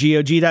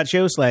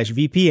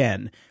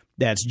 GOG.show/VPN.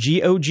 That's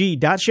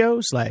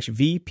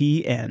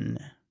GOG.show/VPN.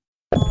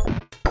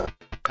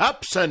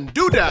 Ups and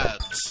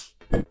doodads.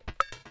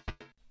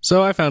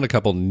 So I found a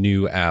couple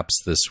new apps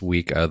this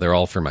week. They're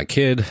all for my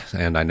kid,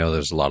 and I know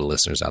there's a lot of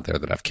listeners out there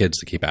that have kids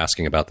that keep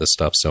asking about this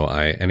stuff. So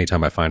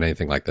anytime I find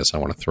anything like this, I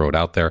want to throw it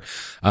out there.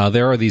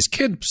 There are these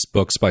kids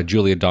books by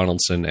Julia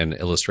Donaldson and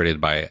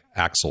illustrated by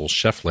Axel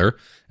Scheffler.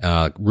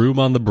 Room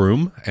on the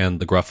Broom and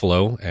The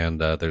Gruffalo, and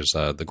there's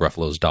The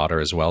Gruffalo's Daughter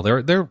as well.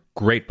 They're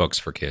great books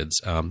for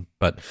kids,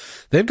 but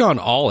they've gone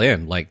all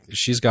in. Like,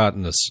 she's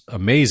gotten this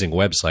amazing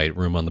website,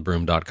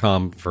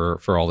 roomonthebroom.com,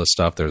 for all this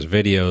stuff. There's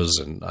videos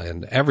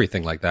and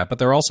everything like that, but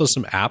there are also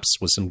some apps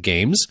with some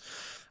games.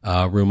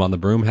 Room on the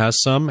Broom has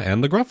some,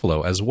 and The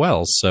Gruffalo as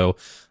well. So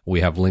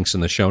we have links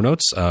in the show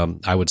notes.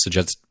 I would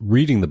suggest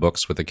reading the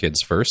books with the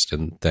kids first,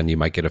 and then you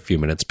might get a few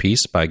minutes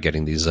peace by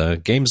getting these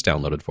games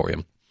downloaded for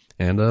you.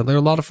 And they're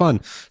a lot of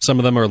fun. Some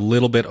of them are a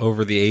little bit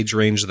over the age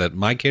range that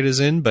my kid is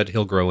in, but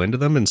he'll grow into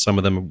them, and some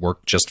of them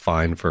work just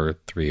fine for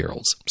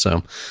 3-year-olds.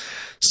 So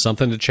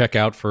something to check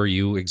out for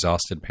you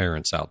exhausted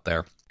parents out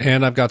there.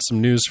 And I've got some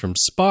news from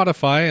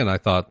Spotify, and I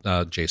thought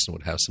Jason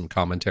would have some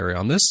commentary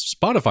on this.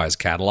 Spotify's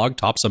catalog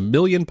tops 1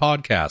 million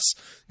podcasts.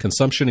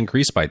 Consumption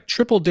increased by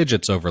triple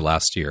digits over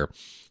last year.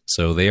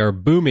 So they are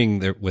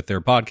booming with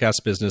their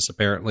podcast business,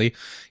 apparently,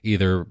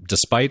 either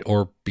despite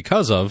or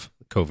because of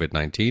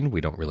COVID-19. We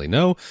don't really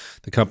know.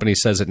 The company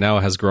says it now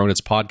has grown its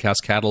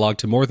podcast catalog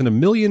to more than 1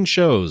 million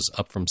shows,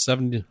 up from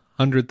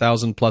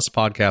 700,000 plus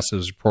podcasts it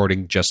was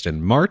reporting just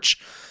in March.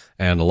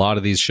 And a lot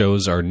of these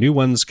shows are new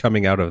ones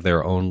coming out of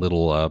their own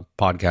little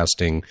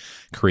podcasting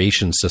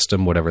creation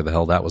system, whatever the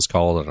hell that was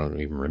called. I don't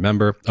even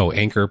remember. Oh,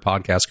 Anchor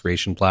podcast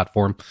creation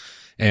platform.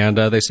 And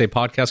they say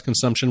podcast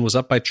consumption was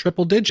up by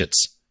triple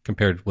digits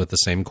compared with the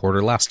same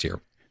quarter last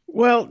year.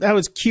 Well, that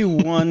was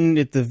Q1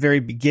 at the very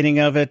beginning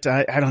of it.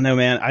 I don't know,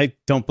 man. I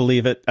don't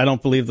believe it. I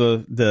don't believe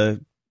the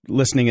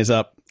listening is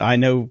up. I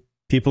know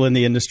people in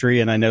the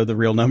industry, and I know the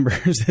real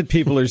numbers that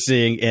people are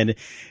seeing, and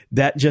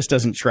that just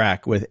doesn't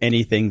track with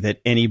anything that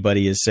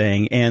anybody is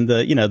saying. And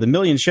the 1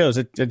 million shows,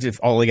 if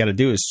all they got to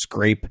do is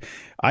scrape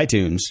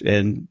iTunes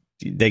and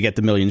they get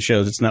the 1 million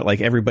shows. It's not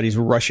like everybody's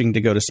rushing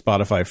to go to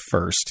Spotify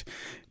first,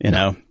 you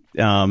know.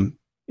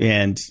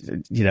 And,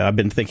 I've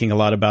been thinking a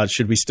lot about,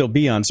 should we still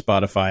be on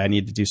Spotify? I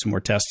need to do some more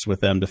tests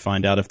with them to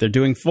find out if they're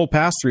doing full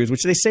pass-throughs,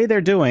 which they say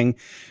they're doing.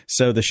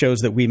 So the shows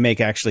that we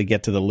make actually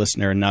get to the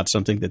listener and not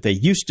something that they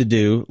used to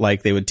do,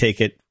 like they would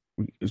take it,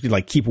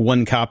 like keep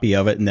one copy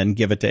of it and then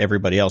give it to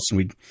everybody else, and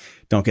we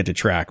don't get to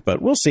track.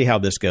 But we'll see how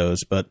this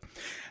goes. But,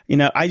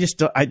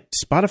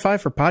 Spotify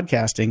for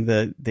podcasting,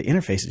 the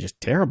interface is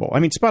just terrible. I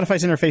mean,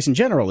 Spotify's interface in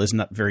general is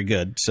not very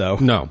good. So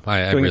no,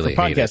 I doing really it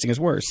for hate podcasting it. is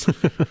worse.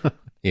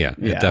 Yeah,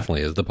 it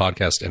definitely is. The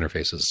podcast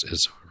interface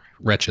is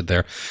wretched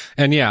there.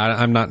 And yeah,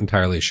 I'm not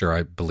entirely sure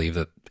I believe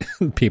that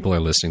people are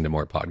listening to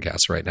more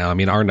podcasts right now. I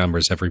mean, our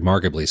numbers have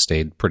remarkably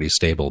stayed pretty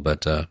stable,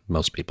 but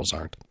most people's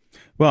aren't.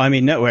 Well,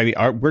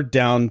 we're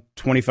down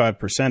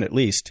 25% at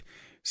least.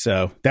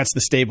 So that's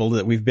the stable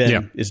that we've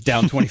been, is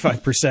down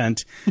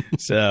 25%.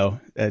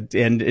 So,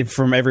 and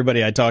from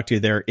everybody I talked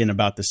to, they're in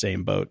about the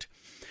same boat.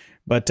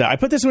 But I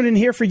put this one in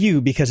here for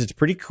you because it's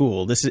pretty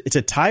cool. It's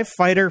a TIE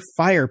Fighter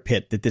fire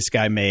pit that this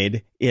guy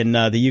made in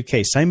the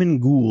UK, Simon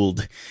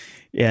Gould.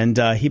 And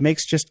he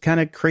makes just kind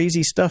of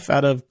crazy stuff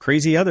out of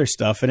crazy other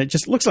stuff. And it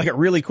just looks like a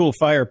really cool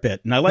fire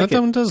pit. And I like it.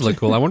 That one does look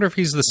cool. I wonder if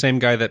he's the same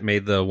guy that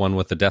made the one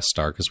with the Death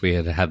Star, because we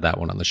had that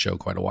one on the show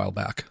quite a while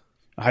back.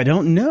 I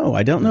don't know.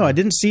 I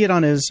didn't see it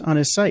on his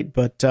site,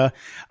 but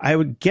I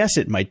would guess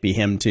it might be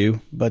him too.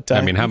 But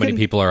I mean, how many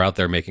people are out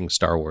there making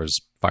Star Wars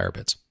fire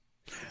pits?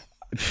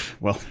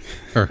 Well,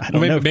 or I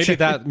don't know.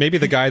 Maybe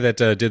the guy that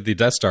did the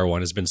Death Star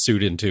one has been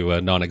sued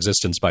into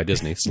non-existence by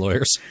Disney's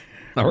lawyers.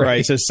 All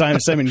right. So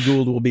Simon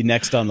Gould will be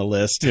next on the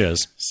list.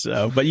 Yes.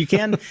 So, but you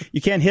can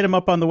hit him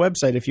up on the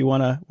website if you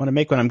want to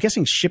make one. I'm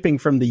guessing shipping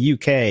from the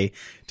UK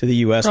to the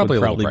US would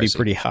probably be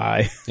pretty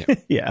high. Yeah.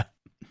 Yeah.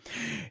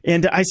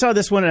 And I saw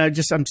this one, and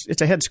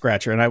it's a head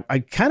scratcher, and I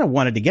kind of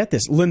wanted to get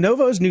this.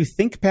 Lenovo's new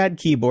ThinkPad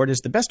keyboard is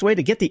the best way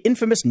to get the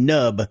infamous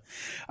nub.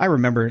 I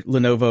remember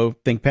Lenovo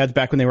ThinkPads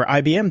back when they were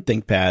IBM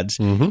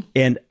ThinkPads,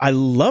 and I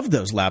loved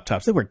those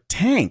laptops. They were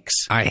tanks.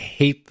 I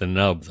hate the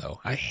nub, though.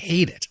 I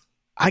hate it.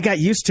 I got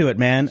used to it,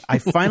 man. I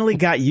finally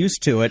got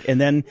used to it, and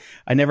then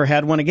I never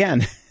had one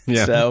again.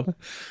 Yeah. So,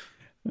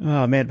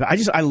 oh man, but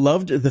I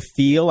loved the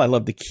feel. I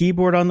loved the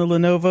keyboard on the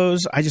Lenovos.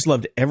 I just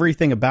loved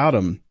everything about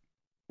them.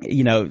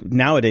 You know,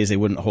 nowadays they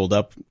wouldn't hold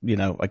up,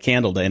 a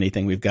candle to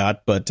anything we've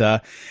got. But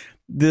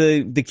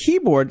the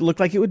keyboard looked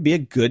like it would be a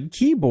good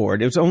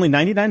keyboard. It was only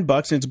 $99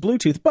 and it's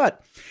Bluetooth.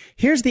 But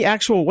here's the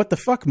actual what the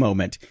fuck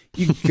moment.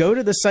 You go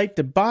to the site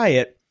to buy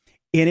it,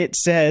 and it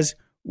says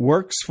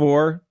works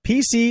for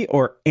PC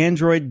or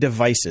Android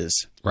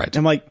devices. Right.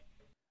 I'm like,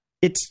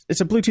 it's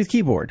a Bluetooth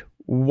keyboard.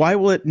 Why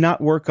will it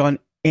not work on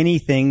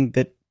anything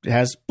that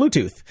has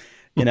Bluetooth?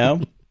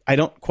 I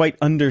don't quite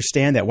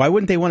understand that. Why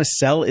wouldn't they want to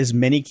sell as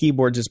many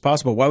keyboards as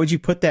possible? Why would you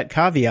put that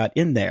caveat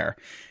in there?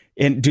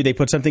 And do they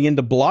put something in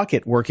to block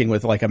it working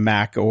with like a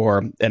Mac or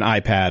an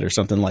iPad or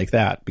something like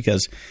that?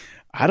 Because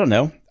I don't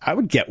know. I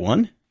would get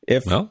one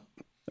if I'm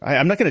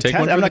not going to take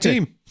one for the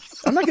team.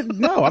 I'm not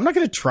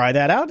going to try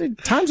that out.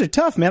 Times are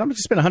tough, man. I'm going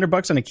to spend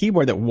 $100 on a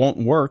keyboard that won't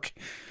work.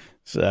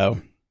 So,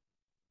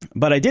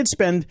 but I did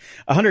spend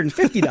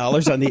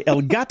 $150 on the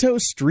Elgato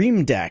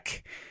Stream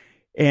Deck.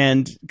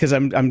 And because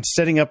I'm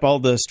setting up all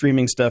the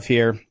streaming stuff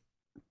here,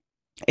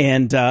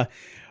 and a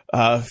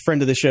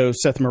friend of the show,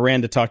 Seth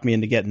Miranda, talked me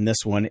into getting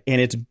this one.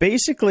 And it's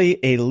basically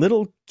a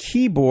little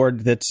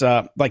keyboard that's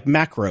like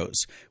macros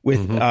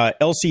with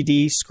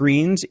LCD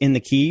screens in the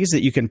keys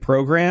that you can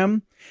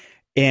program.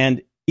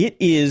 And it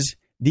is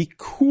the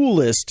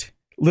coolest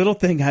little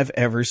thing I've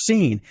ever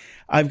seen.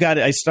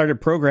 I started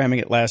programming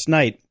it last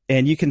night.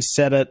 And you can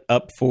set it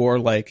up for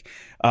like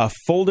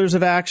folders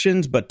of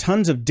actions, but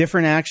tons of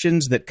different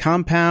actions that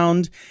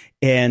compound.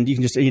 And you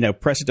can just,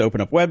 press it to open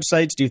up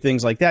websites, do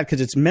things like that,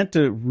 because it's meant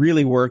to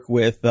really work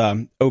with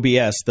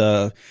OBS,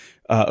 the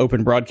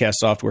open broadcast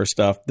software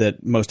stuff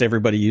that most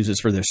everybody uses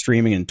for their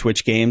streaming and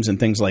Twitch games and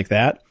things like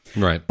that.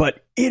 Right.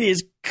 But it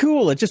is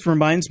cool. It just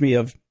reminds me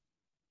of,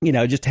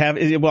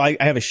 I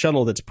have a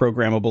shuttle that's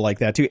programmable like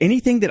that too.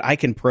 Anything that I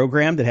can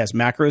program that has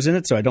macros in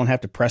it so I don't have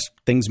to press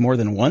things more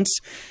than once,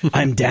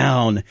 I'm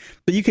down.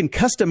 But you can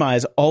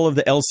customize all of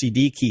the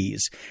LCD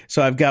keys.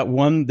 So I've got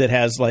one that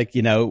has one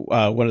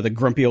of the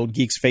Grumpy Old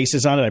Geeks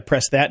faces on it. I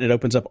press that and it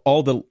opens up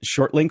all the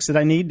short links that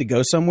I need to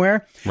go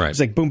somewhere. Right. It's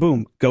like, boom,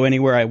 boom, go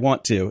anywhere I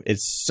want to.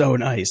 It's so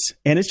nice.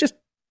 And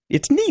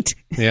it's neat.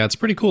 Yeah, it's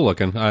pretty cool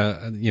looking.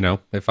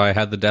 If I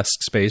had the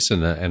desk space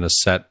and a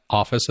set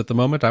office at the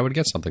moment, I would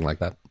get something like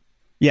that.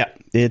 Yeah,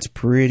 it's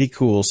pretty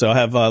cool. So I'll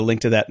have a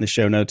link to that in the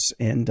show notes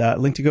and a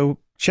link to go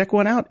check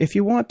one out if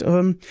you want.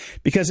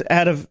 Because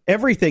out of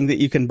everything that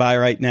you can buy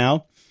right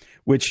now,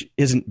 which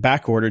isn't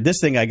back ordered, this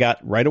thing I got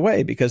right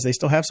away because they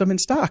still have some in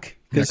stock.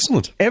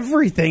 Excellent.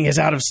 Everything is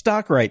out of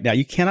stock right now.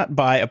 You cannot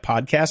buy a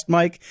podcast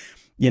mic,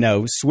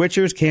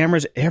 switchers,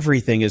 cameras,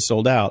 everything is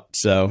sold out.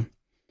 So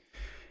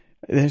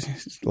there's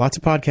lots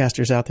of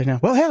podcasters out there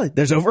now. Well, hell,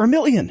 there's over 1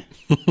 million.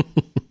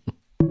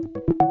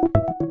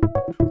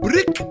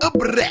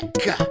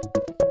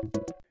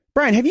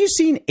 Brian, have you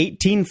seen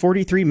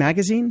 1843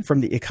 magazine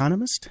from The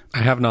Economist? I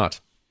have not.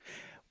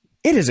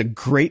 It is a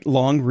great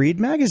long read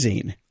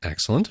magazine.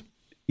 Excellent.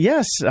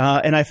 Yes,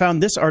 and I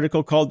found this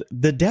article called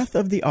 "The Death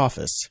of the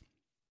Office."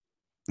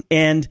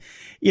 And,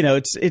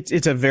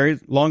 it's a very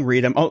long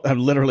read. I'm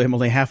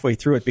only halfway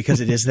through it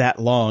because it is that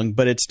long.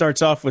 But it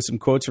starts off with some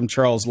quotes from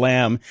Charles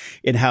Lamb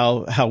in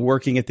how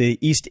working at the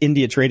East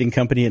India Trading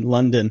Company in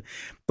London,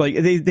 like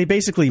they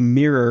basically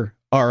mirror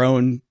our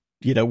own,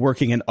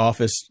 working in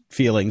office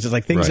feelings. It's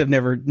like things have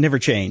never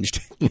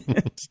changed.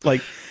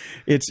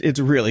 It's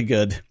really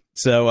good.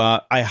 So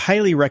I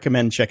highly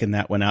recommend checking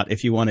that one out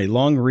if you want a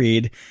long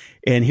read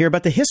and hear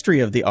about the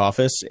history of the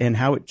office and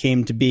how it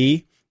came to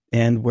be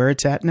and where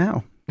it's at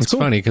now. It's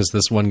cool. Funny because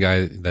this one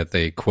guy that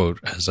they quote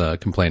as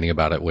complaining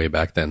about it way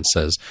back then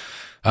says,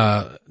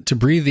 to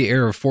breathe the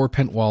air of 4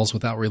 pent walls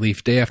without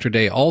relief day after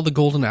day, all the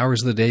golden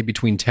hours of the day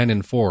between 10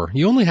 and 4.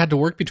 You only had to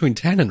work between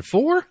 10 and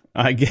 4?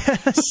 I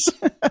guess.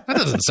 That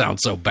doesn't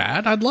sound so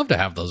bad. I'd love to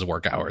have those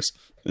work hours.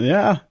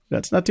 Yeah,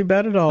 that's not too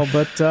bad at all.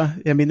 But,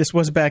 this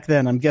was back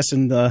then. I'm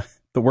guessing the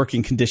the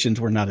working conditions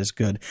were not as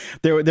good.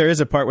 There is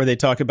a part where they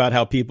talk about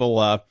how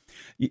people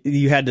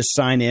you had to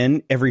sign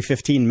in every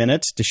 15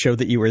 minutes to show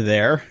that you were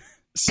there.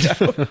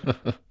 So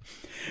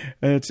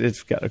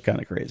it's kind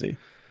of crazy.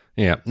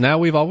 Yeah. Now,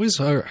 we've always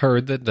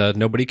heard that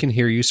nobody can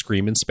hear you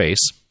scream in space.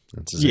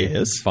 That's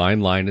a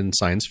fine line in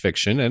science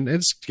fiction, and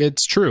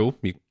it's true.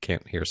 You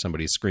can't hear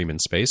somebody scream in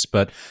space,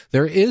 but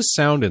there is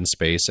sound in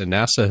space, and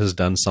NASA has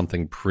done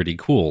something pretty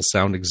cool.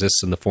 Sound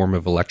exists in the form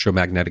of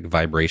electromagnetic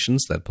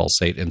vibrations that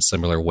pulsate in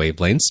similar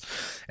wavelengths,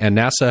 and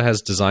NASA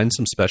has designed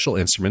some special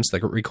instruments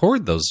that could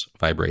record those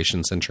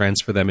vibrations and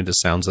transfer them into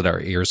sounds that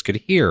our ears could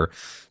hear.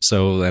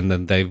 And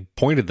then they've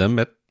pointed them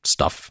at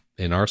stuff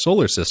in our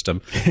solar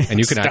system, and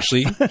you can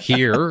actually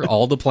hear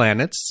all the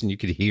planets, and you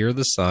can hear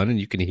the sun, and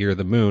you can hear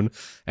the moon,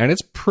 and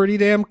it's pretty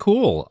damn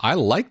cool. I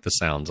like the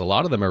sounds. A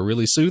lot of them are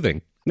really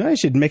soothing. No, I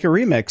should make a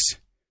remix.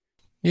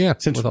 Yeah,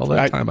 with all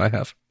that time I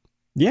have.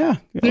 Yeah,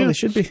 well, they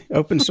should be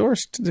open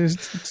sourced.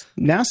 It's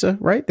NASA,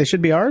 right? They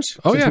should be ours.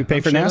 Oh, since yeah, we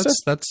pay for NASA.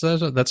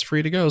 That's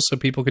free to go, so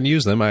people can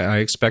use them. I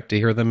expect to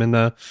hear them in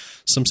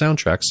some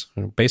soundtracks.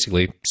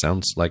 Basically,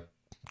 sounds like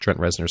Trent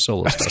Reznor's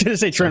solo stuff. I was going to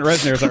say Trent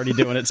Reznor's already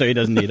doing it, so he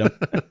doesn't need them.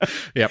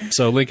 Yep.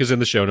 So link is in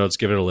the show notes.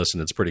 Give it a listen.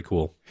 It's pretty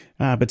cool.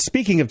 But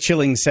speaking of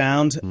chilling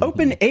sounds,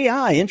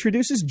 OpenAI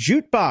introduces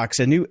Jutebox,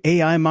 a new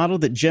AI model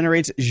that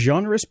generates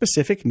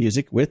genre-specific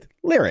music with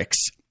lyrics.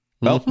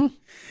 Well,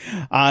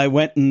 I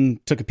went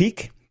and took a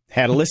peek,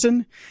 had a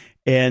listen,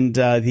 and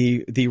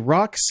the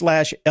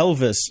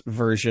rock/Elvis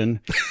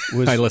version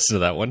was... I listened to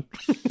that one.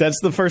 That's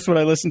the first one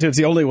I listened to. It's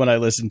the only one I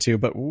listened to,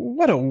 but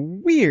what a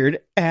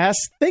weird-ass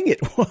thing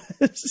it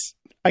was.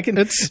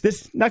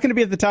 It's not going to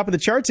be at the top of the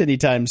charts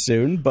anytime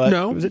soon, but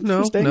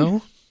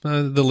No.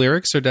 The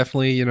lyrics are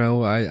definitely,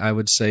 I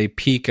would say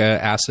peak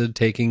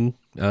acid-taking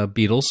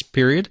Beatles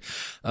period,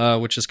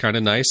 which is kind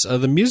of nice.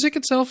 The music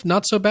itself,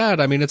 not so bad.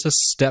 I mean, it's a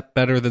step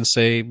better than,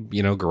 say,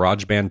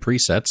 GarageBand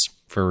presets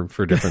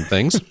for different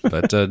things,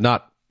 but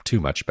not too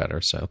much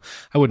better. So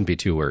I wouldn't be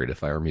too worried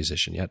if I were a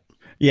musician yet.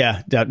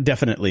 Yeah,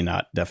 definitely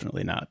not.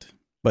 Definitely not.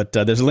 But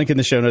there's a link in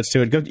the show notes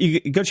to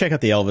it. Go check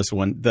out the Elvis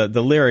one. The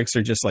lyrics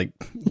are just like,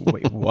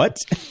 wait, what?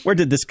 Where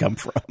did this come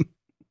from?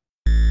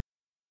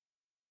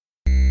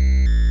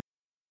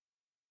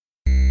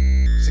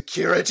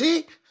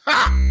 Security?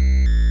 Ha!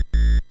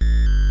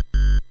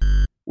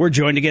 We're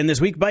joined again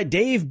this week by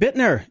Dave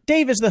Bittner.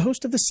 Dave is the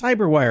host of the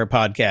Cyberwire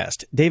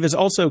podcast. Dave is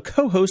also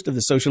co-host of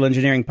the social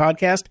engineering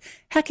podcast,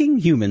 Hacking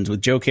Humans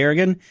with Joe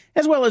Kerrigan,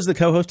 as well as the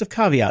co-host of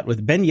Caveat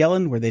with Ben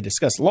Yellen, where they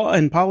discuss law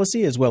and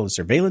policy, as well as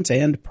surveillance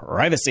and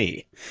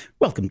privacy.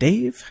 Welcome,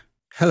 Dave.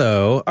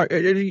 Hello.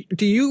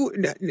 Do you?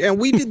 And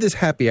we did this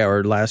happy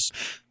hour last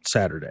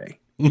Saturday.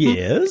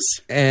 Yes.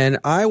 And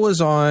I was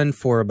on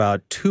for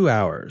about 2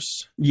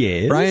 hours.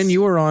 Yes. Brian,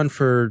 you were on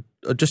for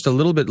just a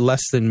little bit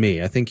less than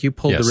me. I think you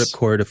pulled the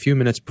ripcord a few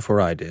minutes before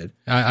I did.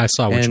 I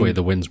saw which way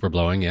the winds were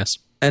blowing, yes.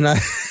 And I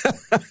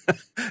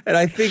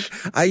think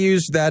I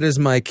used that as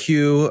my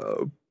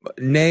cue,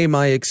 nay,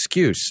 my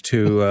excuse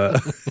to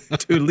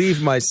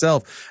leave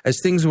myself, as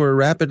things were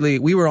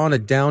we were on a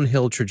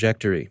downhill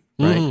trajectory,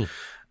 right? Mm.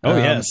 Oh,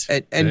 yes.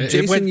 And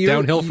Jason, it went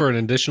downhill for an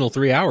additional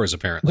 3 hours,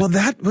 apparently. Well,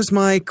 that was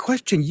my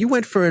question. You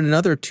went for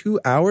another 2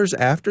 hours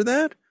after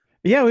that?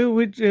 Yeah,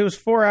 it was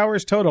 4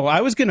 hours total. I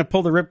was going to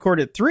pull the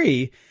ripcord at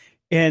 3,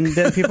 and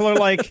then people are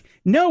like,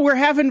 "No, we're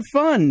having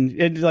fun,"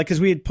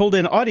 because we had pulled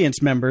in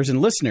audience members and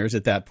listeners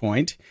at that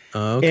point.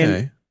 Okay.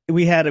 And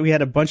we had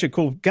a bunch of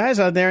cool guys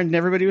out there, and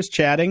everybody was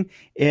chatting.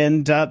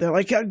 And they're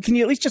like, "Can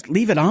you at least just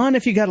leave it on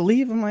if you got to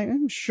leave?" I'm like,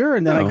 "Sure."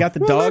 And then I got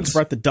the dogs,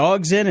 brought the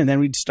dogs in, and then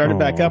we started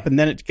back up. And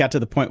then it got to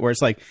the point where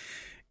it's like,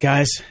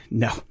 "Guys,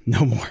 no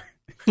more."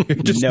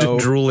 Just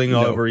drooling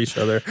all over each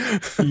other.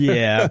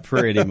 Yeah,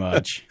 pretty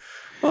much.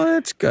 Well,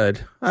 that's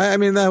good. I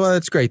mean,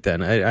 that's great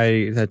then.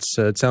 It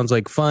sounds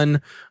like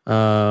fun.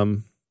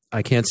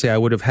 I can't say I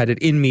would have had it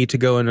in me to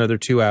go another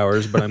 2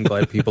 hours, but I'm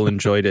glad people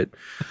enjoyed it.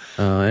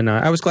 And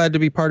I was glad to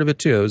be part of it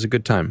too. It was a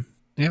good time.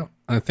 Yeah.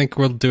 I think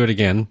we'll do it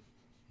again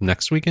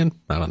next weekend.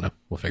 I don't know.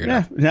 We'll figure it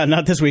out. No,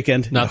 not this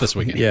weekend. Not this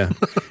weekend. Yeah.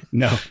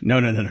 No.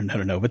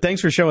 But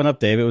thanks for showing up,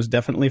 Dave. It was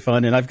definitely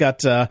fun. And I've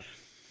got, I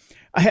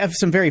have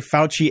some very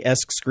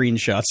Fauci-esque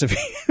screenshots of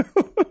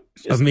you.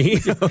 Of me?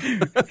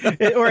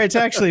 Or it's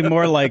actually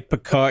more like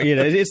Picard.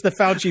 It's the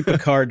Fauci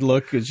Picard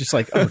look. It's just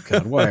like, oh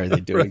God, why are they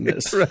doing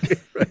this? Right.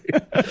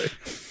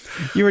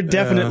 You were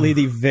definitely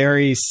the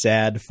very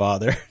sad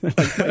father.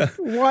 like,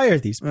 why are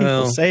these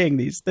people saying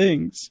these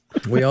things?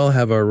 We all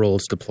have our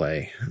roles to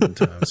play, and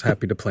I was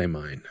happy to play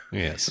mine.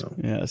 Yes.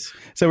 Yes.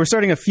 So we're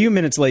starting a few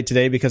minutes late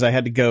today because I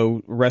had to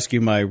go rescue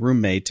my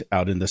roommate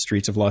out in the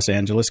streets of Los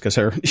Angeles because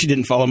she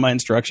didn't follow my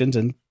instructions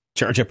and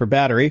charge up her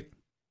battery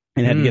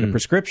and had to get a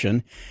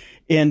prescription.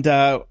 And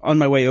on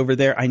my way over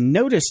there, I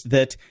noticed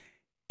that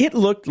it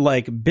looked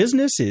like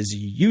business as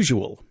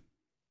usual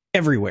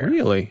everywhere.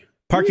 Really?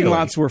 Parking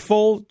lots were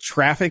full.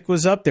 Traffic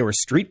was up. There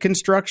was street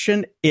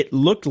construction. It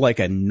looked like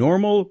a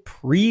normal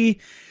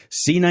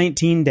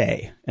pre-C-19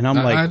 day. And I'm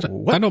like,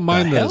 what I don't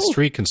mind the hell?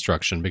 street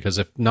construction because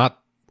if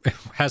not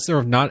has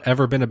there not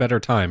ever been a better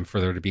time for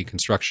there to be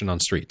construction on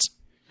streets?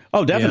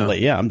 Oh,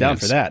 definitely. Yeah, I'm down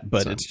for that.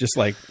 But it's just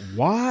like,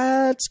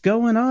 what's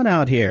going on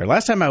out here?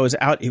 Last time I was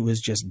out, it was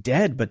just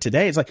dead. But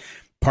today it's like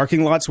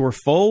parking lots were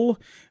full.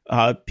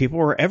 People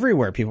were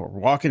everywhere. People were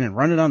walking and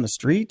running on the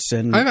streets.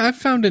 And I've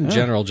found in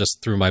general,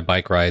 just through my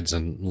bike rides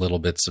and little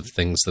bits of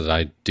things that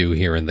I do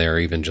here and there,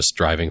 even just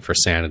driving for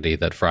sanity,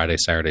 that Friday,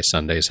 Saturday,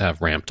 Sundays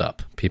have ramped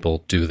up.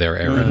 People do their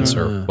errands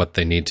or what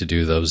they need to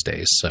do those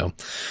days. So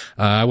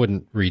I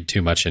wouldn't read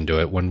too much into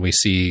it. When we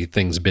see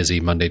things busy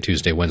Monday,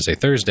 Tuesday, Wednesday,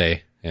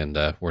 Thursday, and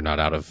we're not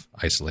out of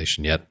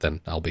isolation yet,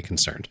 then I'll be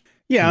concerned.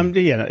 Yeah, I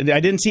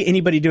didn't see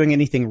anybody doing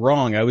anything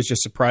wrong. I was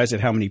just surprised at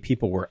how many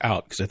people were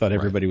out because I thought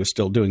everybody was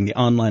still doing the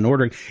online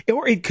ordering.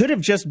 Or it could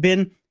have just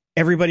been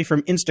everybody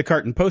from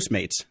Instacart and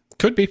Postmates.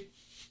 Could be.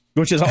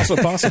 Which is also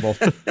possible.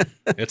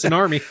 It's an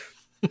army.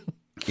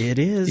 It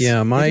is.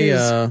 Yeah,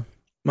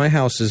 my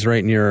house is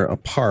right near a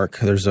park.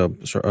 There's a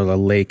sort of a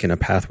lake and a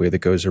pathway that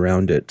goes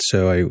around it.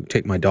 So I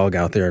take my dog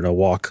out there to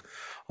walk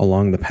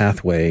along the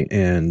pathway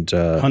and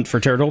hunt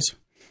for turtles.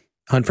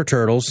 Hunt for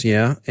turtles,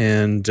 yeah.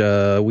 And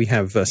we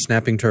have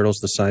snapping turtles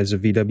the size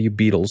of VW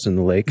Beetles in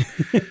the lake.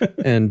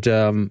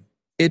 And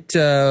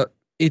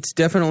it's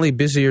definitely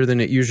busier than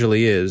it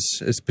usually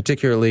is. It's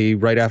particularly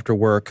right after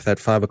work, that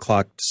 5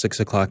 o'clock to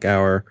 6 o'clock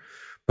hour,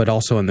 but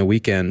also on the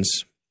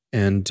weekends.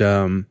 And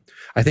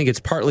I think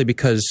it's partly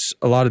because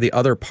a lot of the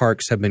other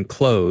parks have been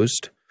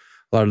closed.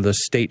 A lot of the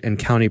state and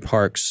county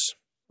parks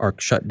are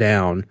shut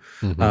down.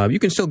 You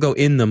can still go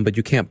in them, but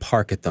you can't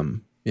park at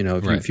them. You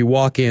know, if you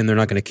walk in, they're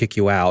not going to kick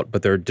you out,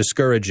 but they're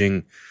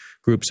discouraging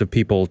groups of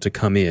people to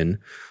come in.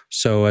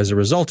 So as a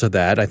result of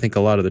that, I think a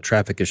lot of the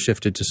traffic has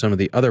shifted to some of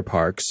the other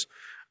parks,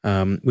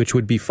 which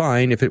would be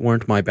fine if it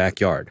weren't my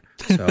backyard.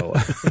 So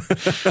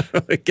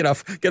get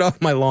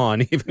off my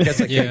lawn. I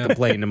guess I can't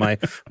complain. My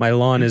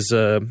lawn is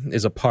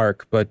a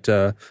park, but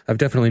I've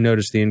definitely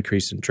noticed the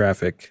increase in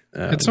traffic.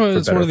 It's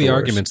one of the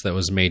arguments that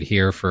was made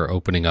here for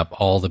opening up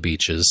all the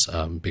beaches,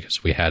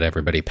 because we had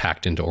everybody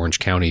packed into Orange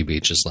County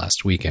beaches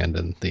last weekend,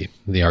 and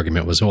the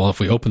argument was, well, if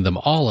we opened them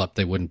all up,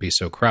 they wouldn't be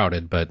so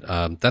crowded. But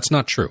that's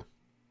not true.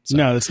 So,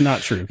 no, that's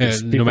not true.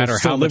 No matter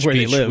how much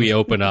beach we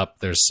open up,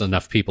 there's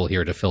enough people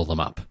here to fill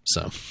them up.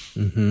 So,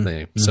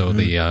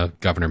 the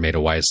governor made a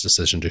wise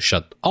decision to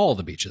shut all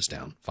the beaches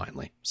down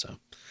finally. So,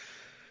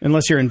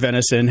 unless you're in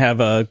Venice and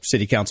have a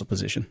city council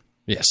position,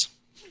 yes,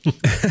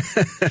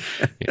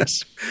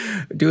 yes,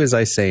 do as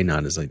I say,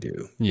 not as I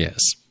do.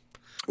 Yes.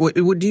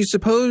 Do you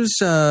suppose?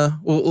 Well,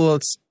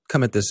 let's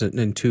come at this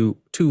in two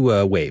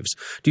waves.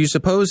 Do you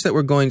suppose that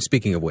we're going?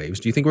 Speaking of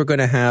waves, do you think we're going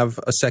to have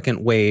a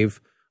second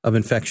wave of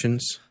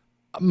infections?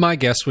 My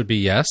guess would be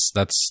yes.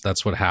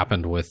 That's what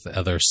happened with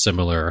other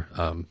similar.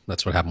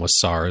 That's what happened with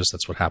SARS.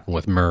 That's what happened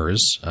with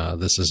MERS.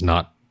 This is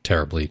not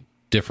terribly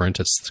different.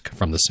 It's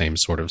from the same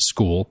sort of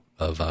school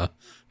of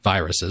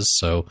viruses.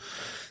 So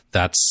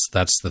that's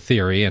the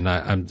theory, and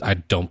I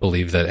don't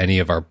believe that any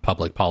of our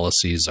public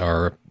policies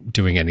are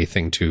doing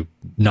anything to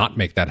not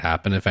make that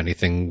happen. If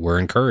anything, we're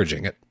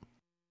encouraging it.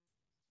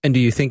 And do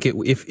you think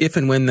if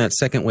and when that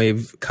second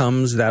wave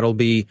comes, that'll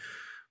be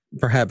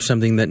perhaps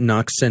something that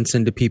knocks sense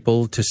into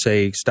people to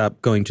say,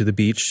 stop going to the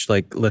beach,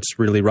 like, let's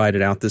really ride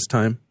it out this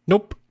time?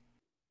 Nope.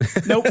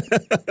 I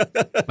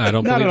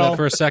don't believe that all.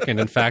 For a second.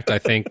 In fact, I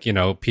think,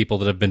 people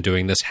that have been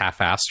doing this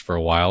half-assed for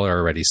a while are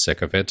already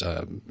sick of it.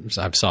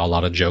 I've saw a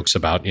lot of jokes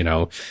about,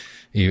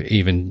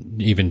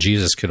 even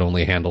Jesus could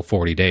only handle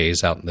 40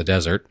 days out in the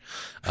desert.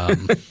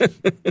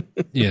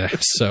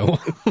 So...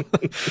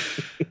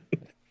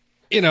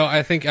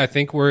 I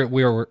think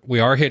we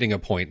are hitting a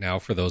point now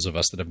for those of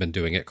us that have been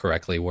doing it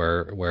correctly,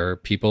 where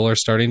people are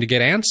starting to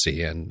get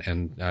antsy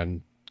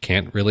and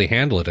can't really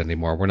handle it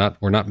anymore.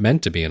 We're not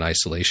meant to be in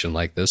isolation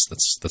like this.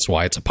 That's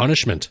why it's a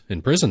punishment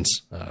in prisons.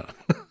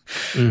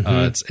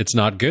 It's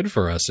not good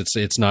for us.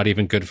 It's not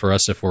even good for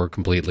us if we're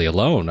completely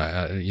alone.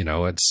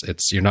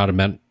 You're not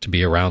meant to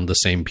be around the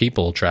same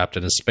people trapped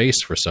in a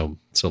space for so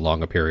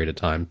long a period of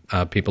time.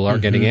 People are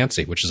getting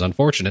antsy, which is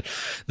unfortunate.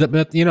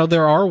 But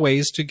there are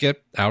ways to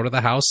get out of the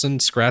house and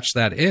scratch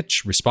that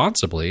itch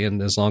responsibly, and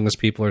as long as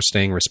people are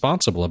staying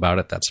responsible about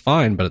it, that's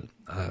fine. But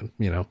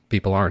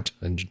people aren't,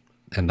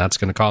 and that's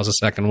going to cause a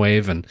second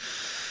wave. And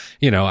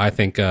I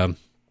think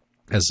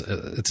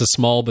it's a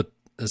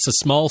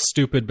small,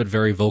 stupid, but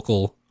very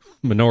vocal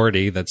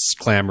minority that's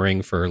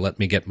clamoring for let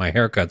me get my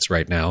haircuts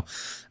right now.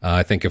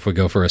 I think if we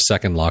go for a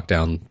second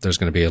lockdown, there's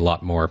going to be a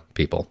lot more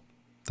people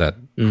that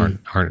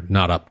are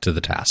not up to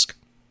the task.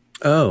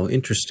 Oh,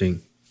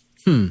 interesting.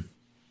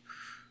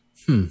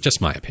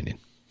 Just my opinion.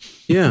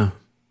 Yeah.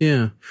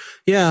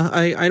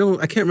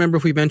 I can't remember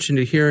if we mentioned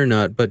it here or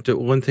not, but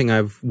one thing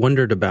I've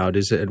wondered about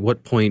is at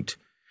what point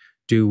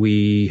do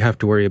we have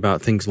to worry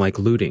about things like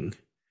looting?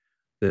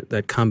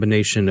 That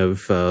combination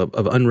of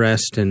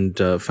unrest and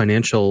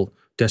financial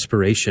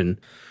desperation.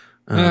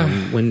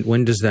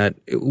 When does that?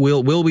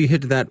 Will we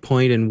hit that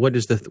point? And what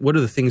are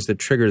the things that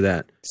trigger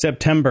that?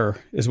 September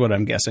is what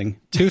I'm guessing.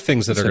 Two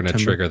things that are going to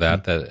trigger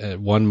that.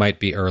 One might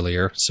be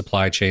earlier: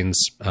 supply chains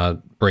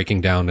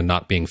breaking down and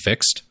not being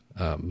fixed.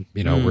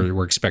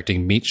 We're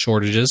expecting meat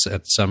shortages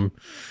at some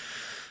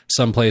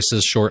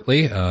places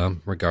shortly,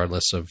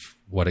 regardless of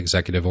what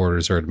executive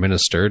orders are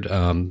administered.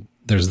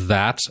 There's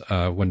that.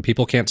 When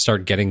people can't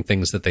start getting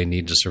things that they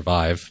need to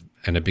survive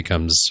and it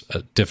becomes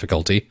a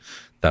difficulty,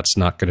 that's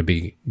not going to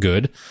be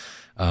good.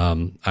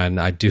 And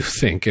I do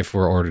think if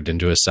we're ordered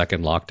into a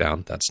second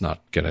lockdown, that's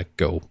not going to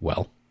go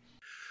well.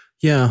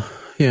 Yeah.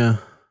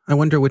 I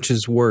wonder which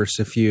is worse,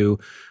 if you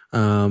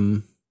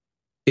maintain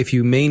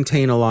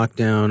a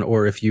lockdown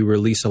or if you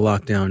release a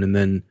lockdown and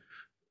then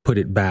put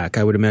it back.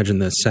 I would imagine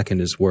the second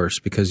is worse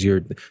because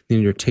you're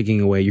taking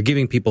away, you're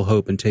giving people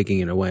hope and taking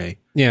it away.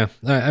 Yeah.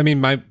 I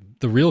mean,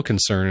 the real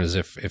concern is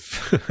if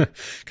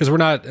because we're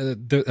not,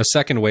 a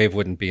second wave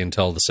wouldn't be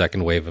until the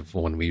second wave of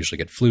when we usually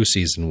get flu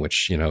season,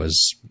 which,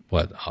 is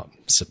what,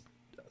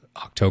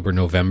 October,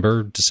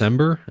 November,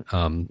 December.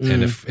 And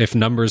if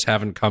numbers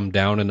haven't come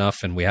down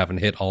enough and we haven't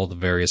hit all the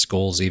various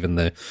goals, even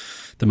the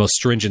most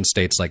stringent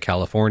states like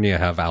California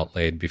have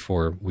outlaid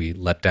before we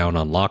let down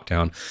on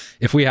lockdown,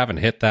 if we haven't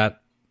hit that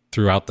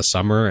throughout the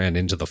summer and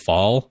into the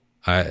fall,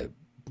 I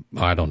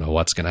don't know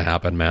what's going to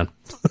happen, man.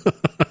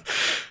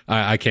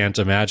 I can't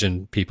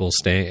imagine people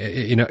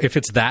staying, if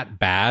it's that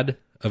bad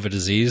of a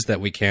disease that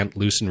we can't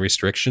loosen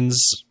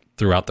restrictions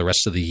throughout the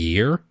rest of the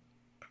year,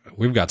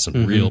 we've got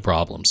some real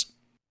problems.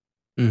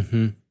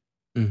 How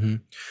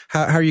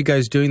are you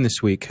guys doing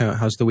this week?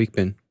 How's the week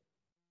been?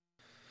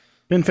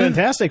 Been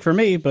fantastic for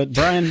me, but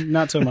Brian,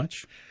 not so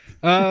much.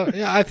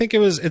 Yeah, I think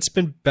it's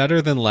been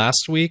better than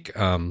last week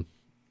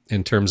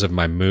in terms of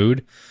my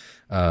mood.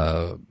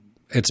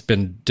 It's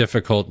been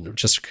difficult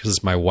just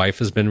because my wife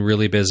has been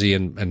really busy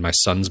and my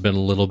son's been a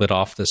little bit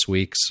off this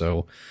week.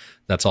 So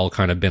that's all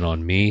kind of been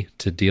on me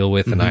to deal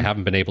with. And I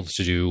haven't been able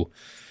to do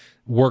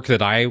work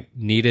that I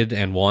needed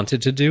and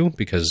wanted to do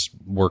because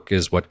work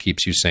is what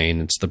keeps you sane.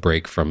 It's the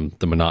break from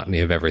the monotony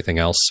of everything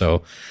else.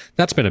 So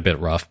that's been a bit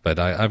rough, but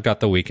I've got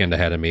the weekend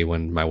ahead of me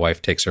when my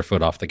wife takes her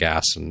foot off the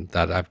gas, and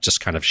that I've just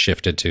kind of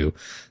shifted to.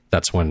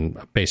 That's when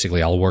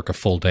basically I'll work a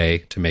full day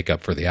to make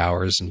up for the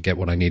hours and get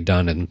what I need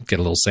done and get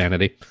a little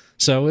sanity.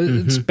 So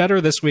it's better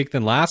this week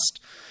than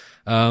last.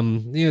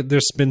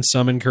 There's been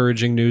some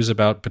encouraging news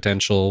about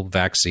potential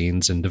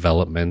vaccines and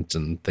development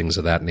and things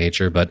of that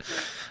nature, but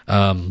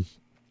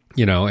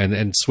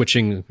and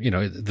switching,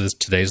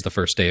 today's the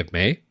first day of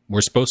May.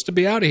 We're supposed to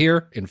be out of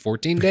here in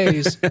 14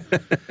 days.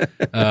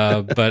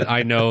 But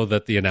I know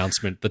that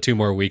the 2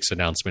 more weeks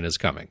announcement is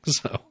coming.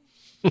 So,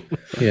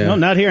 yeah. No,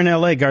 not here in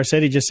LA.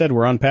 Garcetti just said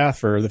we're on path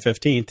for the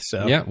 15th.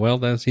 So yeah,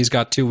 well, he's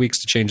got 2 weeks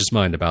to change his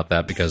mind about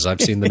that because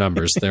I've seen the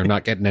numbers. They're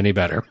not getting any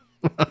better.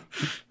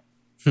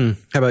 How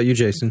about you,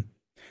 Jason?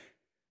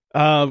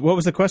 What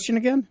was the question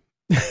again?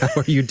 How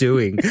are you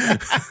doing?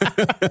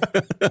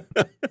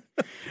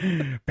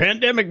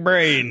 Pandemic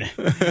brain.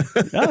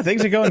 No,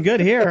 things are going good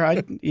here.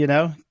 I,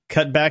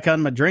 cut back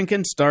on my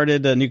drinking,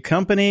 started a new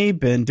company,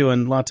 been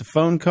doing lots of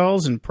phone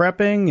calls and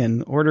prepping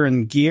and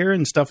ordering gear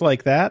and stuff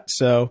like that.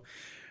 So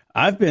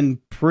I've been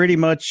pretty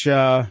much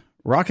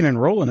rocking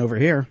and rolling over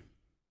here.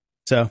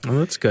 So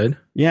that's good.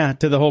 Yeah,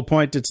 to the whole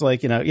point, it's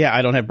like,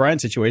 I don't have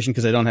Brian's situation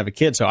because I don't have a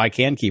kid, so I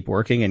can keep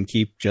working and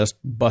keep just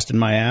busting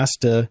my ass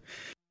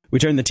we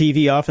turn the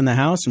TV off in the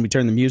house and we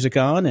turn the music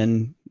on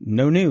and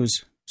no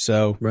news.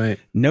 So right.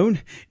 No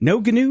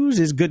GNews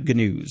is good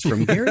GNews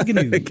from Gary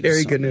GNews.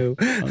 Gary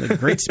GNews. On the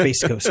Great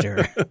Space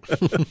Coaster.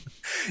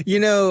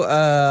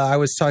 I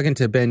was talking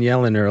to Ben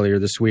Yellen earlier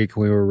this week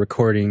when we were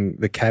recording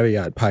the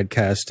Caveat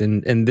podcast.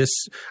 And this,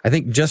 I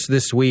think just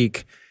this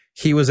week,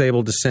 he was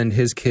able to send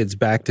his kids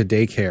back to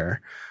daycare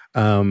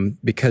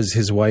because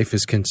his wife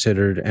is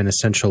considered an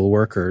essential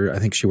worker. I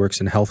think she works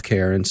in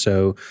healthcare. And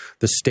so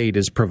the state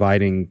is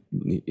providing,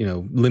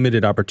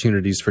 limited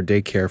opportunities for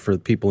daycare for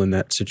people in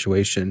that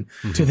situation.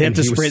 Do they have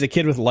to spray the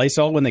kid with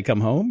Lysol when they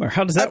come home? Or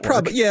how does that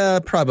work? Yeah,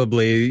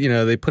 probably.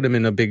 They put him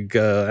in a big,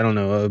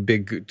 a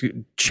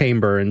big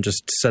chamber and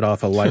just set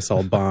off a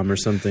Lysol bomb or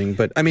something.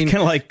 But I mean,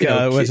 kind of like,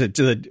 what was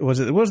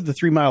the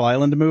 3 Mile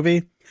Island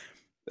movie?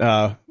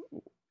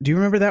 Do you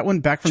remember that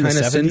one back from China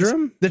the 70s?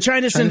 Syndrome? The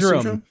China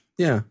Syndrome.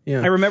 Yeah.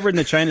 I remember in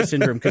the China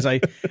Syndrome because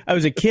I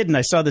was a kid and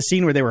I saw the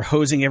scene where they were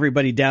hosing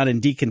everybody down and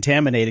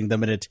decontaminating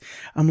them. And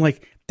I'm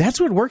like,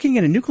 that's what working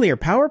in a nuclear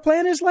power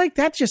plant is like?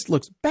 That just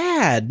looks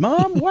bad,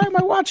 Mom. Why am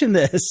I watching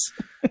this?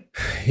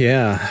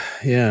 Yeah.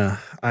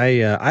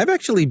 I've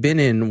actually been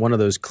in one of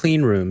those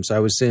clean rooms. I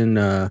was in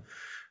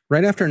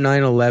right after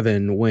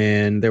 9/11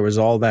 when there was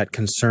all that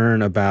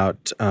concern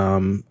about,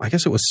 I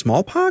guess it was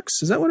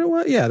smallpox. Is that what it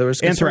was? Yeah, there was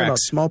concern about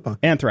smallpox.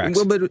 Anthrax.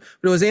 Well, but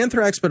it was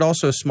anthrax, but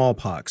also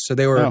smallpox. So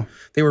they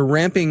were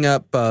ramping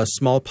up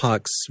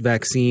smallpox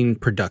vaccine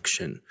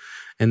production.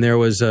 And there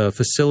was a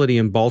facility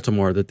in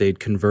Baltimore that they'd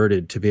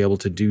converted to be able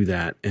to do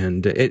that,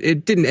 and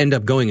it didn't end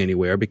up going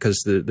anywhere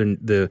because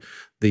the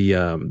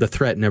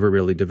threat never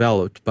really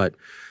developed. But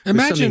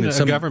imagine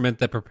a government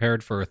that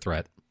prepared for a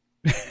threat.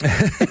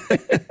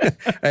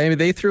 I mean,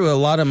 they threw a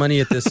lot of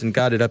money at this and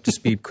got it up to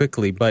speed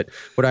quickly. But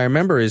what I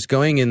remember is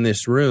going in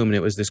this room, and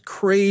it was this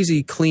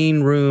crazy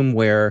clean room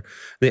where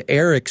the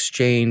air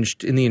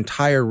exchanged in the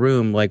entire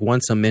room like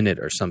once a minute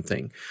or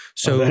something.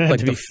 So that had like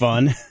to be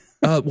fun.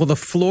 well, the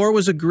floor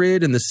was a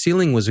grid and the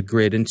ceiling was a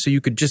grid, and so you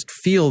could just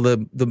feel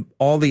the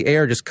all the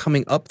air just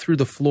coming up through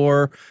the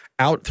floor,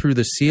 out through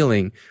the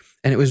ceiling,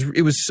 and it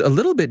was a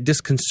little bit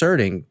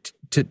disconcerting.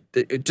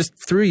 It just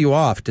threw you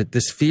off to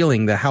this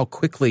feeling that how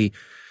quickly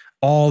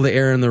all the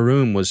air in the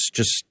room was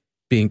just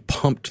being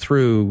pumped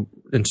through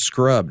and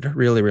scrubbed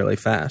really, really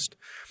fast.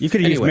 You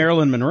could have used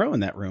Marilyn Monroe in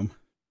that room.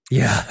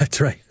 Yeah,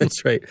 that's right.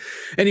 That's right.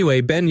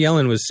 Anyway, Ben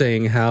Yellen was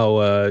saying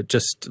how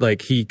just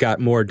like he got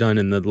more done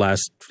in the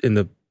last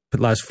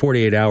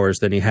 48 hours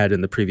than he had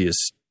in the previous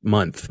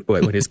month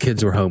when his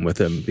kids were home with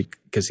him,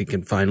 because he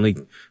can finally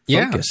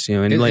focus.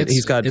 Yeah. And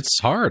it's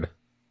hard.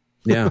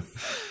 Yeah.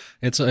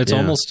 It's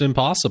almost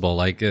impossible.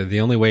 Like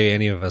the only way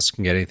any of us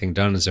can get anything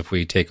done is if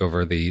we take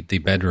over the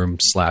bedroom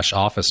 /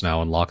 office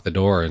now and lock the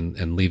door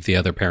and leave the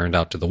other parent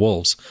out to the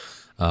wolves.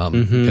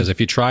 Because if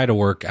you try to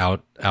work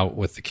out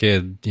with the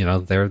kid,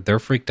 they're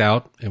freaked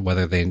out, and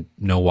whether they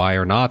know why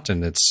or not.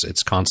 And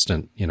it's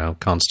constant,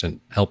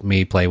 constant help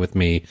me, play with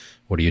me.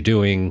 What are you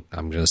doing?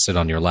 I'm going to sit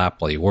on your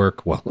lap while you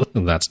work. Well,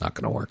 that's not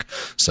going to work.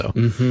 So,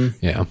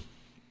 yeah.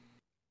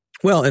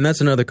 Well, and that's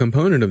another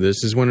component of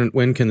this is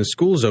when can the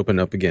schools open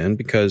up again?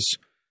 Because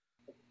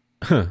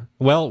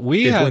well,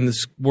 we have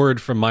word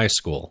from my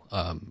school,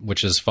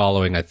 which is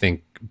following, I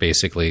think,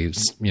 basically,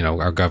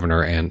 our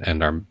governor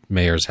and our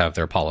mayors have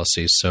their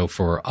policies. So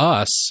for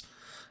us,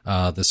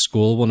 the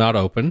school will not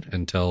open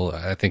until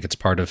I think it's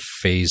part of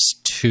phase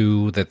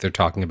 2 that they're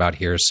talking about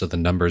here. So the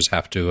numbers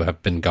have to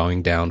have been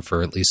going down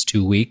for at least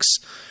 2 weeks.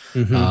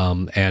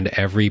 And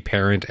every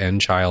parent and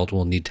child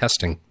will need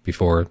testing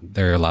before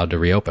they're allowed to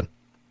reopen.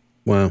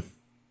 Wow.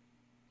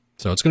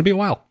 So it's going to be a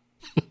while.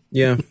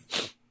 Yeah.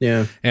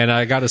 Yeah. And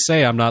I got to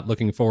say, I'm not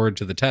looking forward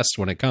to the test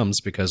when it comes,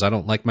 because I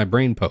don't like my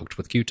brain poked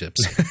with Q-tips.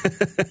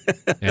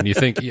 And you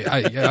think,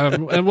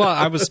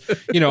 I was,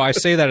 I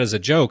say that as a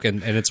joke,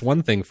 and it's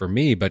one thing for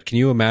me, but can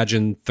you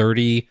imagine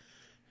 30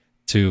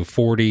 to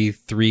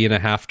 43 and a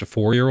half to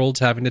 4-year-olds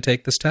having to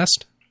take this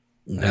test?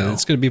 No. And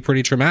it's going to be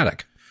pretty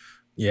traumatic.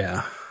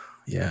 Yeah.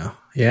 Yeah.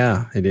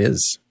 Yeah, it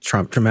is.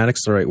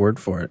 Traumatic's the right word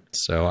for it.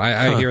 So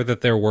I hear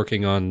that they're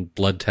working on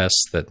blood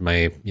tests that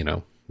may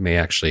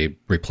actually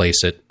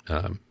replace it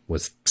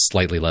with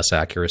slightly less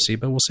accuracy,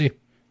 but we'll see.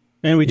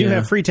 And we do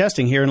have free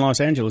testing here in Los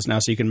Angeles now,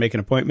 so you can make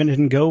an appointment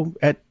and go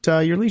at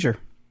your leisure.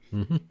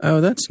 Mm-hmm.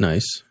 Oh, that's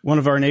nice. One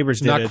of our neighbors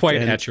did Not quite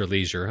at your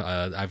leisure.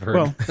 I've heard.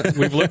 Well,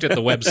 we've looked at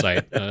the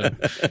website.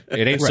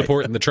 It ain't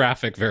supporting the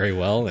traffic very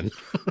well. And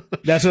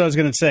that's what I was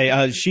going to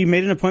say. She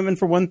made an appointment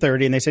for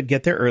 1:30, and they said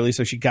get there early.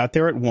 So she got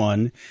there at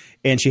 1,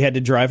 and she had to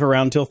drive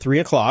around until 3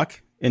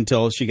 o'clock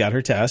until she got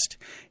her test.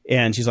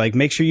 And she's like,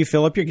 make sure you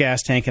fill up your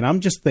gas tank. And I'm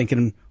just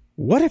thinking,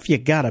 what if you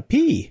gotta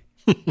pee?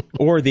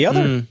 Or the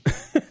other,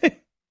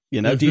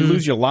 do you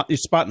lose your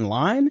spot in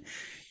line?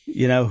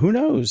 Who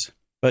knows?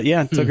 But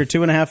yeah, it took her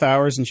 2.5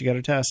 hours and she got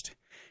her test.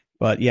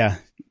 But yeah,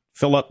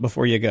 fill up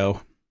before you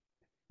go.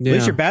 Yeah. At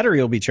least your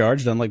battery will be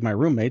charged, unlike my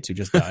roommates who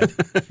just died.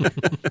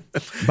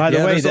 By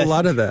the way, there's a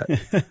lot of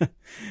that.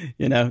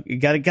 You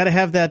got to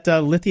have that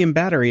lithium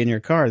battery in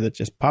your car that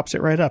just pops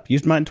it right up.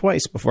 Used mine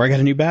twice before I got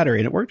a new battery,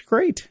 and it worked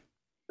great.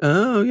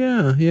 Oh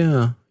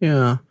yeah.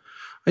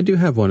 I do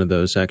have one of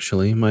those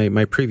actually.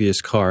 My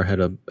previous car had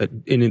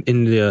in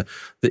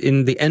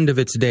the end of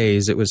its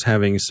days, it was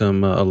having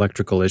some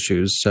electrical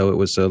issues, so it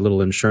was a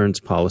little insurance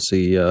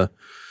policy.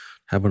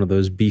 Have one of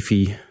those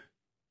beefy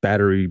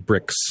battery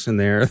bricks in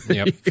there.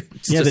 Yep.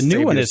 Yeah, the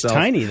new one is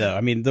tiny though. I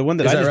mean, the one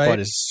that I just bought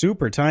is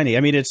super tiny. I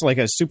mean, it's like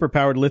a super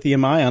powered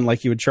lithium ion,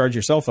 like you would charge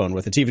your cell phone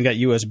with. It's even got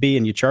USB,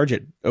 and you charge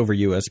it over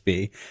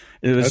USB.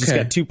 It's just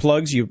got 2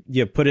 plugs. You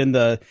put in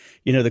the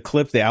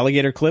clip, the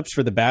alligator clips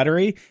for the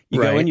battery.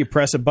 You go in, you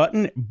press a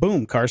button,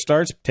 boom, car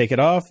starts. Take it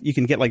off. You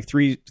can get like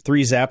three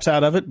zaps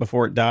out of it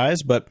before it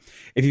dies. But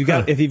if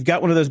you've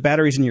got one of those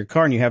batteries in your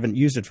car and you haven't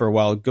used it for a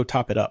while, go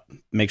top it up.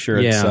 Make sure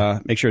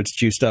it's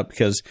juiced up,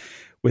 because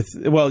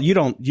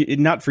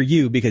not for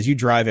you, because you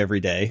drive every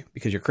day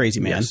because you're crazy,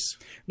 man. Yes.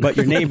 But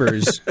your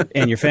neighbors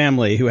and your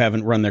family who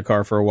haven't run their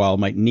car for a while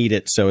might need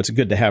it. So it's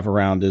good to have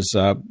around as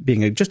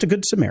being just a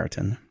good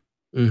Samaritan.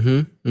 Mm-hmm.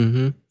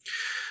 Mm-hmm.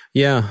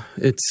 Yeah,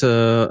 it's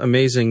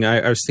amazing.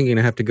 I was thinking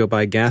I have to go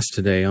buy gas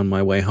today on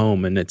my way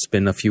home, and it's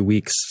been a few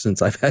weeks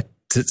since I've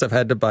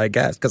had to buy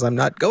gas because I'm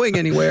not going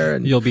anywhere.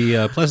 And you'll be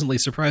pleasantly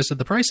surprised at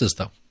the prices,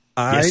 though.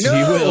 I know.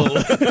 You will.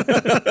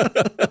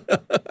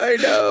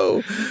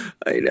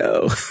 I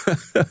know.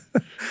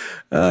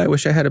 I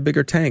wish I had a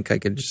bigger tank. I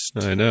could just.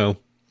 I know.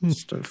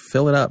 Just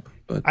fill it up.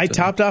 But I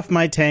topped off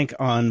my tank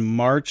on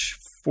March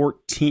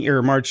 14th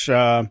or March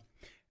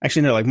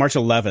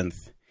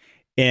 11th.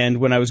 And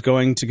when I was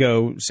going to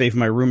go save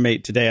my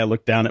roommate today, I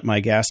looked down at my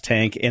gas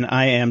tank, and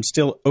I am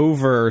still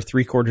over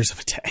 3/4 of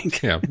a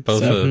tank. Yeah,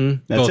 both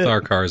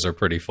our cars are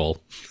pretty full.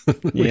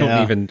 We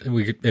don't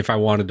even. If I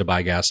wanted to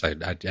buy gas,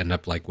 I'd end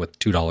up like with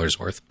 $2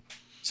 worth.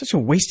 Such a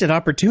wasted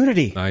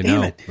opportunity. I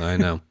Damn know. it. I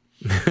know.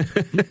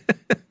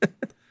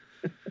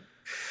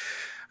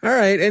 All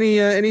right.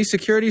 Any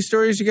security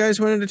stories you guys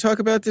wanted to talk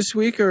about this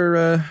week,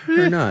 or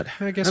not?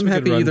 I guess I'm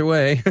happy either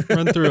way.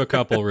 Run through a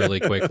couple really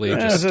quickly.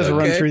 Just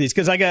run through these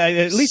because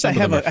at least I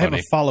have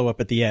a follow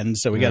up at the end,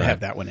 so we got to have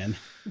that one in.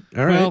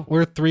 All right. Well,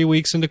 we're 3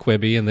 weeks into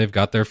Quibi, and they've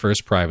got their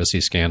first privacy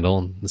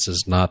scandal. This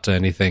is not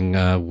anything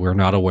we're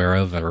not aware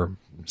of, or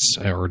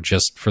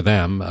just for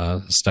them.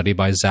 A study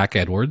by Zach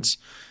Edwards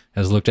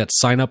has looked at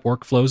sign-up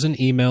workflows and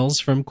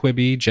emails from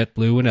Quibi,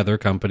 JetBlue, and other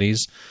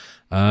companies.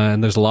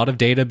 And there's a lot of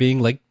data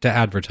being linked to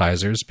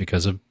advertisers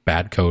because of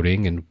bad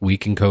coding and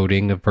weak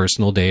encoding of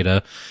personal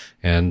data,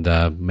 and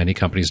many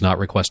companies not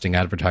requesting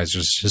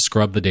advertisers to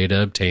scrub the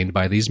data obtained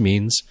by these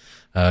means.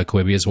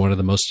 Quibi is one of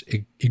the most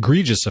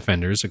egregious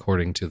offenders,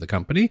 according to the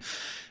company.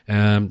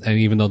 And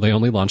even though they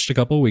only launched a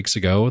couple of weeks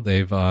ago,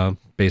 they've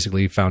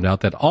basically found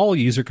out that all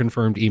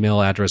user-confirmed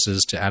email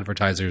addresses to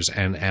advertisers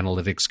and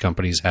analytics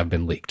companies have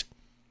been leaked.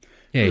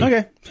 Yay.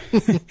 Okay.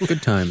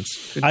 Good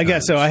times. I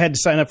had to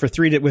sign up for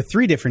with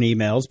 3 different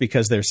emails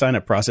because their sign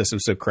up process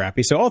was so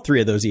crappy. So all 3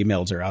 of those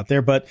emails are out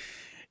there. But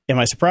am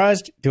I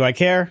surprised? Do I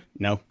care?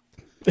 No.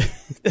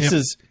 This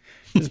is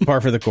par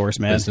for the course,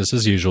 man. Business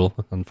as usual,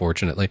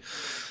 unfortunately.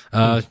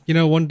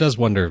 One does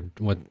wonder,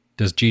 what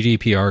does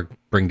GDPR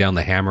bring down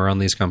the hammer on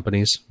these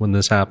companies when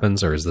this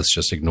happens, or is this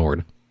just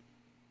ignored?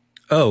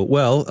 Oh,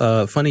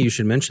 well, funny you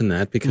should mention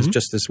that, because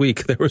just this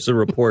week there was a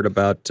report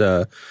about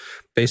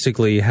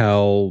basically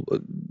how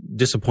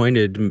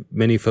disappointed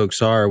many folks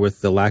are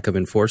with the lack of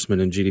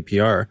enforcement in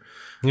GDPR.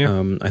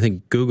 Yeah. I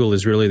think Google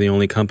is really the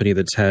only company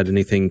that's had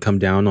anything come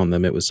down on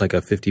them. It was like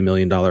a $50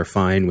 million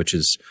fine, which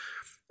is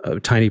a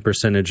tiny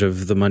percentage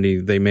of the money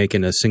they make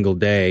in a single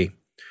day.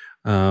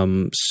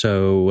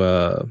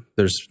 So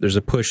there's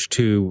a push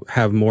to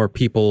have more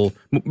people,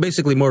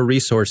 basically more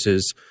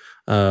resources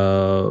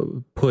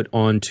put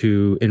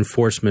onto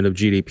enforcement of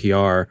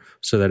GDPR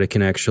so that it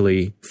can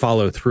actually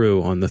follow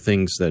through on the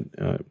things that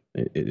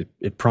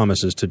it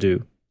promises to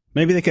do.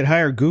 Maybe they could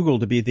hire Google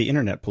to be the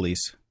internet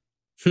police.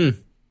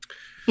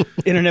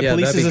 Internet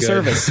police is a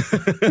service.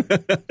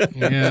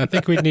 Yeah, I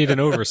think we'd need an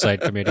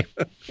oversight committee.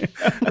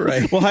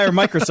 Right. We'll hire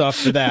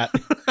Microsoft for that.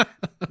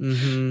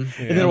 And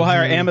then we'll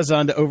hire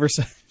Amazon to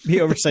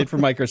be oversight for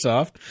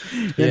Microsoft.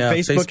 And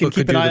Facebook can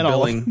keep an eye on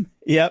all of them.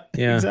 Yep,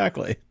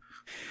 exactly.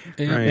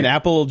 Right. And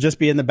Apple will just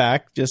be in the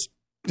back, just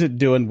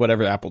doing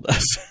whatever Apple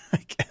does,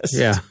 I guess.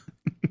 Yeah.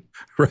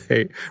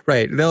 Right.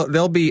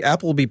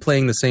 Apple will be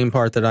playing the same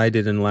part that I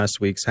did in last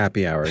week's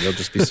happy hour. They'll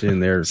just be sitting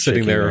there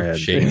shaking their head.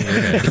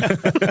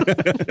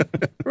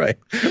 Right.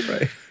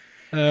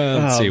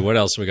 Let's see what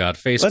else we got.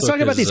 Facebook. Let's talk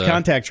about these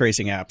contact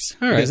tracing apps.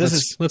 All right,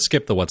 let's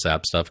skip the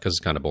WhatsApp stuff because it's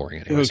kind of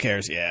boring anyways. Who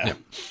cares? Yeah.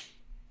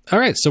 All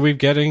right, so we're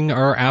getting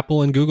our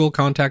Apple and Google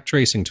contact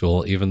tracing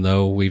tool, even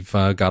though we've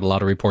got a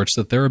lot of reports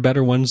that there are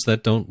better ones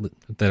that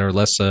are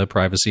less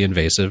privacy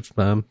invasive.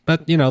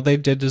 But they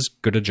did as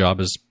good a job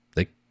as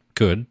they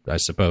could, I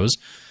suppose,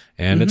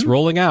 and it's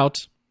rolling out.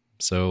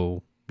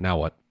 So now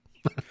what?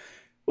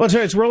 Well,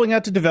 it's rolling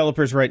out to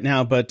developers right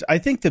now, but I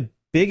think the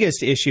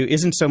biggest issue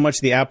isn't so much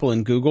the Apple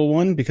and Google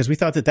one, because we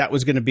thought that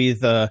was going to be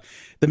the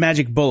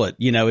magic bullet.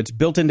 It's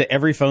built into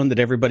every phone that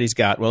everybody's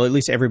got. Well, at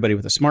least everybody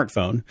with a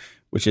smartphone,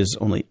 which is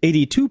only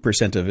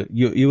 82% of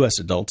U.S.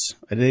 adults.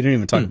 They don't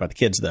even talk about the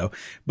kids, though.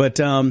 But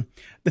the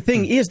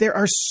thing is, there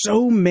are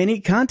so many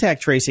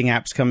contact tracing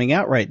apps coming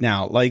out right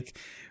now. Like,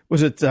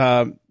 was it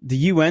the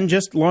UN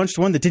just launched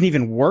one that didn't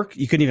even work?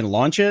 You couldn't even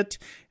launch it.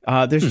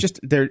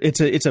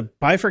 It's a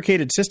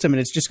bifurcated system, and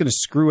it's just going to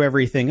screw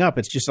everything up.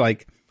 It's just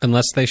like,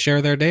 unless they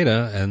share their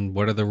data, and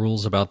what are the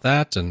rules about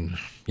that? And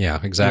yeah,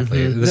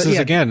 exactly. This is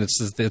again,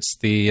 it's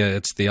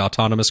the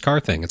autonomous car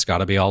thing. It's got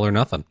to be all or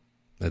nothing.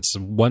 It's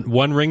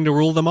one ring to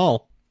rule them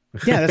all.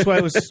 Yeah, that's why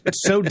I was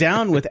so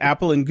down with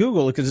Apple and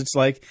Google, because it's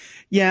like,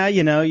 you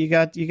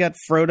got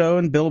Frodo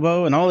and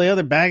Bilbo and all the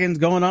other Baggins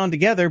going on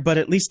together, but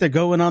at least they're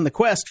going on the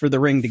quest for the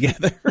ring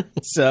together.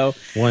 So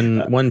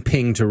one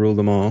ping to rule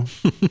them all.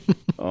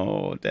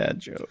 Oh, dad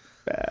joke.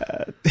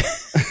 Bad.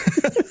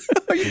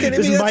 Are you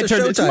kidding me?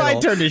 It's my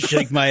turn to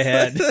shake my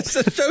head. That's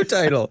a show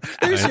title.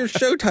 There's your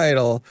show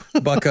title,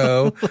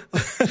 bucko.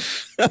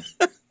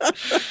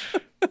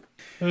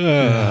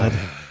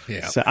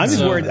 Yeah. So I'm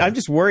just worried. I'm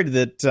just worried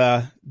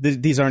that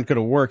these aren't going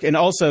to work. And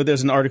also,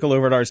 there's an article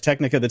over at Ars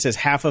Technica that says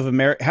half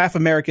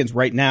Americans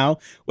right now,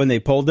 when they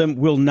polled them,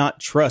 will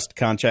not trust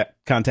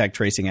contact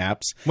tracing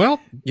apps. Well,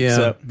 yeah,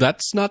 so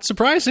that's not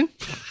surprising.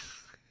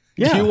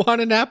 Yeah. You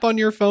want an app on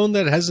your phone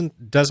that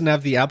doesn't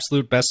have the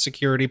absolute best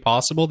security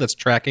possible, that's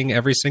tracking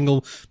every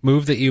single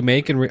move that you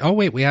make? And oh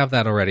wait, we have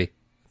that already.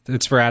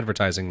 It's for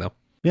advertising though.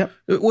 Yep.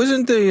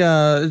 Wasn't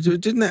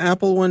didn't the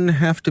Apple one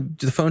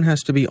the phone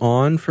has to be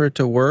on for it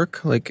to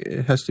work? Like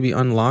it has to be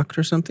unlocked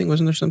or something?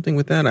 Wasn't there something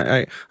with that?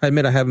 I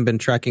admit I haven't been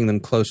tracking them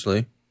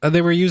closely.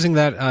 They were using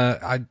that.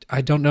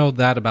 I don't know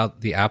that about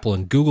the Apple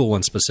and Google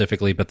one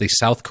specifically, but the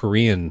South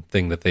Korean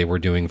thing that they were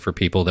doing for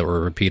people that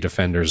were repeat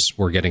offenders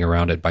were getting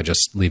around it by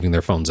just leaving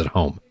their phones at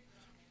home.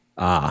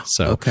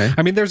 So okay.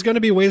 I mean, there's going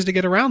to be ways to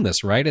get around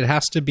this, right? It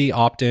has to be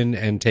opt-in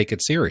and take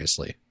it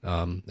seriously,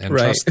 and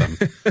trust them.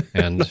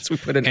 And we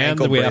put an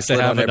ankle we have to bracelet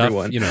have on enough.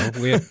 everyone. You know,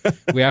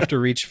 we have to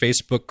reach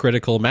Facebook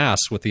critical mass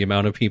with the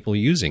amount of people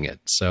using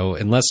it. So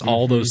unless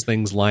all those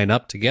things line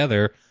up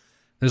together,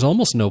 there's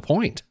almost no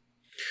point.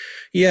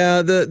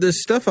 Yeah, the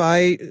stuff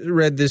I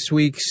read this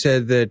week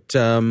said that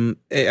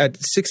at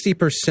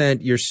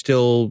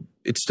 60%,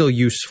 it's still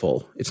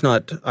useful. It's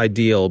not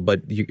ideal,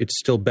 but it's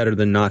still better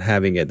than not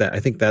having it. I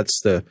think that's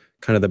the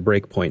kind of the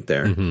break point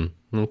there.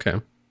 Mm-hmm.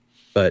 Okay,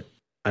 but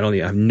I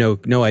have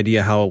no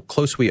idea how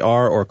close we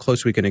are or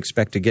close we can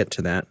expect to get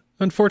to that.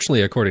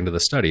 Unfortunately, according to the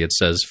study, it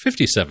says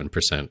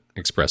 57%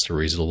 expressed a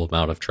reasonable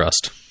amount of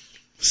trust.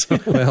 So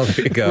well,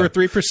 there you go. We're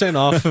 3%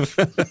 off of.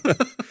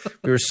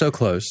 We were so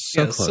close.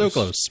 So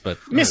close, but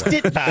Missed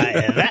it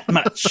by that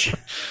much.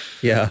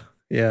 Yeah.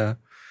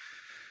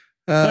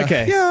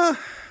 Okay. Yeah.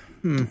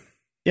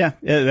 Yeah,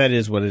 that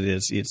is what it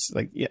is. It's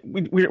like, yeah,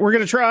 we're going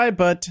to try,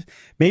 but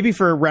maybe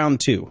for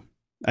round 2.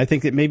 I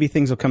think that maybe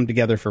things will come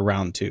together for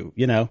round 2.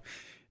 You know,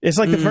 it's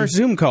like the first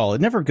Zoom call.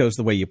 It never goes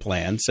the way you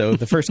plan. So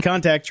the first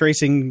contact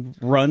tracing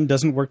run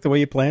doesn't work the way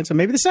you plan. So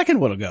maybe the second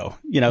one will go,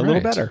 a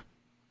little better.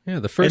 Yeah,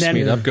 the first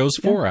meetup goes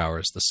 4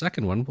 hours. The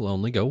second one will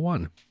only go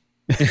 1.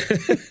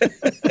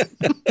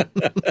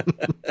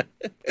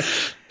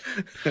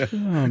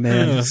 Oh,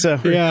 man. So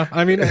yeah,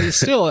 I mean,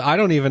 still, I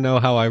don't even know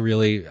how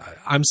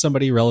I'm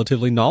somebody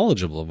relatively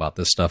knowledgeable about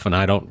this stuff, and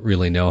I don't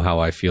really know how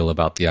I feel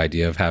about the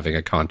idea of having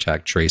a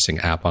contact tracing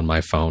app on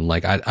my phone.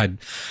 Like, I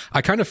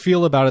kind of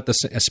feel about it,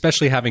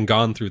 especially having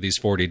gone through these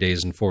 40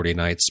 days and 40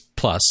 nights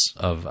plus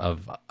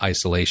of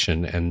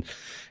isolation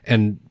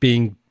and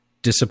being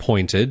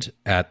disappointed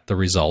at the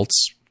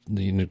results.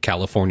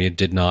 California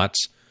did not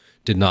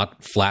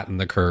flatten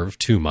the curve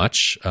too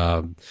much.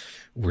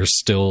 We're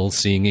still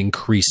seeing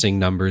increasing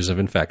numbers of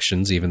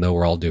infections, even though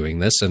we're all doing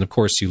this. And of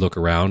course, you look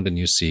around and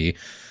you see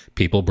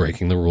people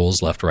breaking the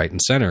rules left, right,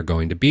 and center,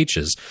 going to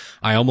beaches.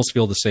 I almost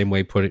feel the same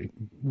way.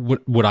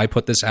 Would I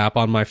put this app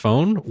on my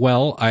phone?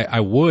 Well,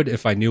 I would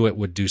if I knew it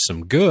would do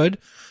some good.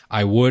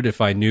 I would if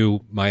I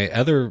knew my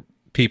other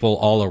people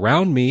all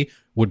around me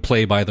would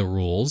play by the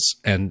rules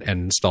and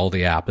install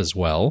the app as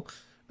well.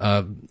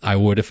 I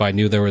would if I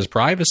knew there was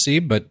privacy,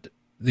 but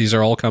these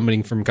are all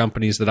coming from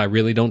companies that I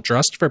really don't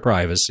trust for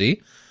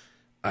privacy.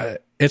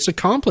 It's a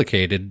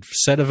complicated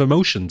set of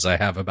emotions I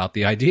have about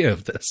the idea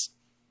of this.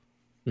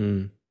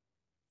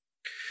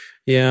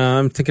 Yeah,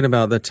 I'm thinking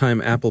about the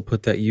time Apple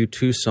put that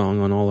U2 song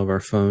on all of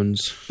our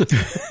phones.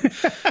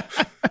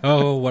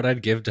 Oh, what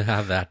I'd give to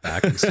have that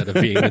back instead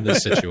of being in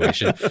this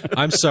situation.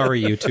 I'm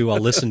sorry, U2. I'll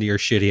listen to your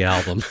shitty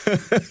album.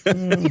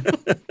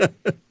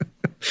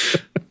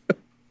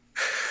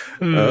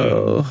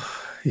 Oh,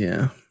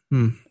 yeah.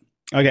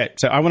 Okay,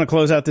 so I want to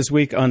close out this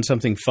week on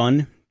something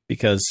fun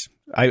because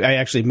I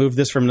actually moved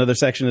this from another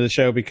section of the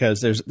show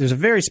because there's a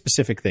very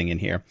specific thing in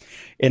here.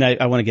 And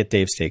I want to get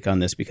Dave's take on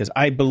this because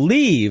I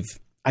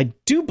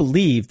do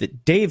believe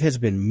that Dave has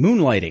been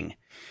moonlighting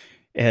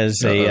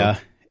as a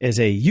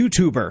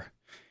YouTuber.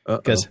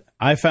 Because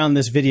I found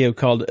this video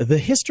called The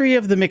History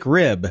of the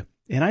McRib,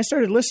 and I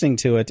started listening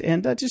to it,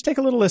 and just take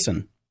a little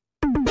listen.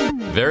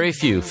 Very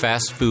few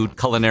fast food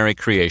culinary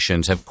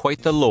creations have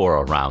quite the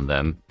lore around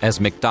them as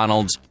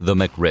McDonald's The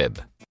McRib.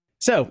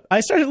 So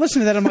I started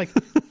listening to that. I'm like,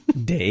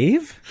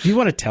 Dave, do you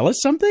want to tell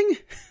us something?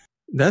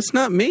 That's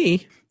not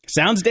me.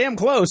 Sounds damn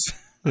close.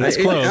 That's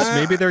close.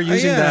 Maybe they're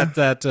using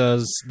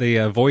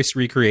the voice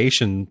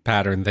recreation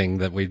pattern thing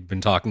that we've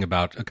been talking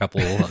about a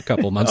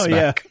couple months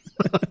back. Yeah.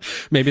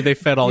 Maybe they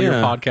fed all your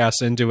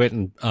podcasts into it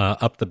and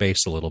up the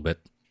bass a little bit.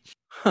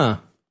 Huh.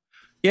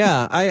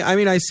 Yeah, I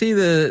mean, I see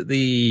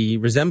the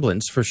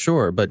resemblance for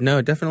sure, but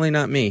no, definitely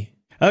not me.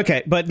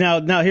 Okay, but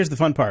now here's the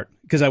fun part,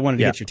 because I wanted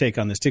to get your take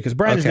on this, too, because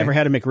Brian has never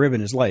had a McRib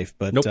in his life,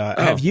 but nope.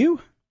 Have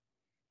you?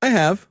 I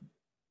have.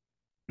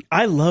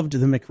 I loved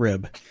the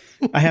McRib,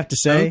 I have to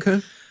say.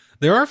 Okay.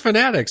 There are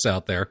fanatics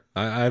out there.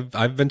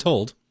 I've been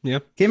told. Yeah.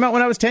 Came out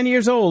when I was 10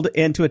 years old,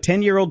 and to a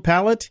 10-year-old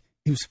palate,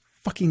 it was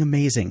fucking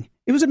amazing.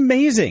 It was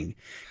amazing.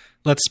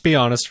 Let's be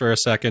honest for a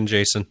second,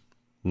 Jason.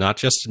 Not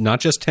just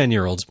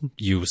 10-year-olds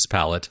use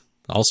palate,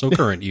 also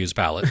current use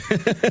palate.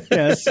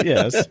 Yes. So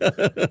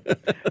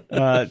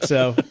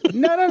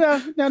no.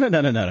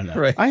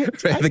 Right.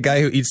 The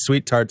guy who eats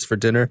sweet tarts for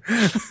dinner.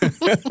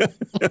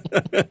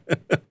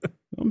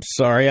 I'm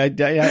sorry. I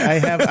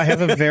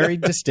have a very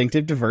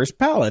distinctive, diverse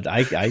palate.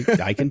 I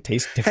can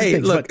taste different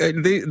things. Look,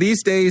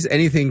 these days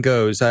anything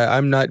goes.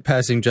 I'm not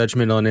passing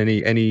judgment on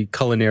any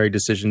culinary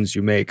decisions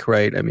you make.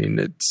 Right? I mean,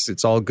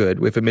 it's all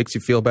good. If it makes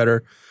you feel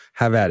better,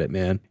 have at it,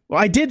 man.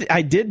 Well, I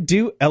did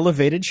do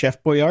elevated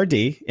Chef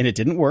Boyardee, and it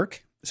didn't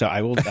work. So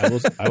I will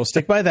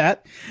stick by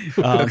that.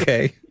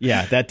 Okay.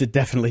 Yeah, that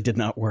definitely did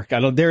not work.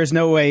 There is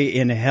no way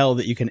in hell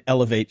that you can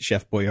elevate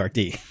Chef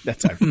Boyardee.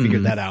 I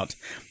figured that out.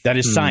 That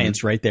is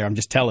science right there. I'm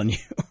just telling you.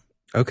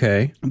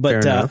 Okay. But fair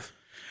enough.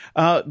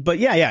 But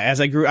yeah.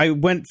 As I grew, I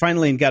went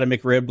finally and got a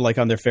McRib like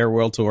on their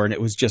farewell tour, and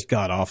it was just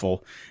god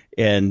awful.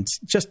 And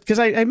just because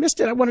I missed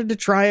it, I wanted to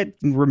try it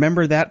and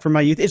remember that from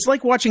my youth. It's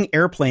like watching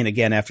Airplane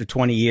again after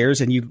 20 years,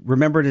 and you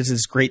remember it as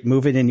this great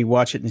movie, and you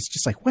watch it, and it's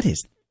just like, what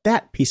is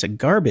that piece of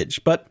garbage?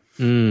 But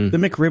the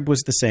McRib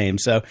was the same.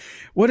 So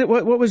what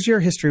was your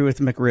history with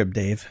McRib,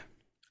 Dave?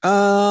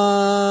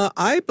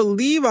 I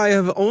believe I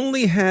have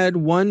only had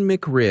one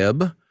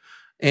McRib,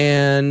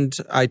 and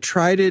I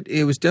tried it.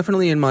 It was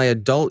definitely in my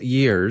adult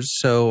years,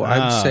 so I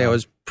would say I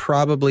was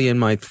probably in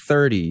my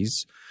 30s.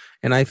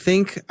 And I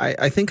think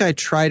I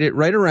tried it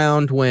right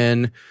around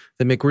when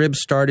the McRib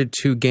started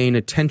to gain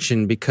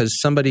attention because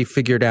somebody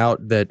figured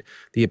out that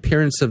the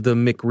appearance of the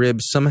McRib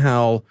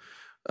somehow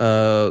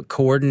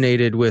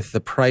coordinated with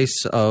the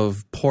price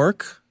of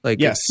pork. Like,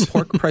 yes.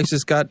 Pork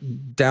prices got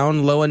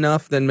down low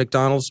enough, then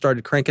McDonald's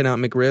started cranking out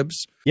McRibs.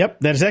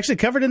 Yep, that is actually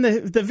covered in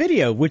the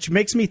video, which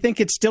makes me think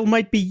it still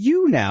might be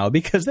you now,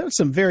 because that was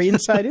some very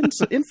inside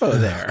info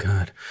there. Oh,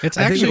 God. It's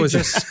actually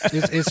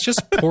it's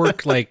just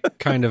pork, like,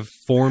 kind of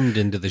formed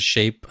into the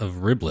shape of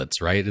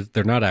riblets, right?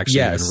 They're not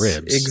actually even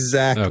ribs.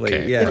 Exactly.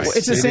 Okay, yes. right.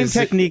 It's the same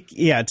technique.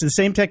 Yeah, it's the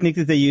same technique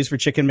that they use for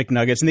chicken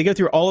McNuggets, and they go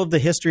through all of the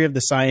history of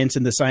the science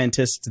and the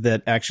scientists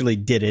that actually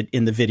did it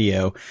in the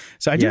video.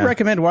 So I do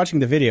recommend watching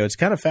the video. It's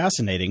kind of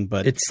fascinating,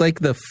 but it's like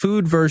the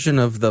food version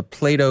of the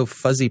Play-Doh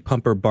Fuzzy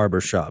Pumper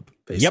Barbershop,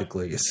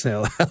 basically. Yep.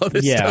 So how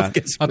this stuff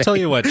gets I'll made. tell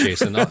you what,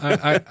 Jason.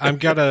 I've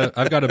got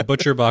a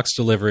Butcher Box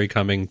delivery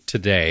coming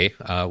today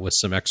with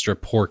some extra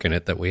pork in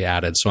it that we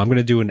added. So I'm going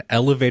to do an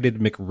elevated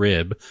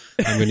McRib.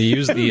 I'm going to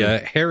use the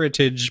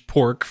heritage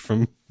pork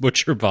from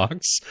Butcher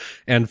Box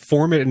and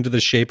form it into the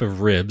shape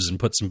of ribs and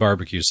put some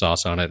barbecue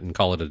sauce on it and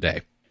call it a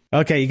day.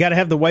 Okay, you got to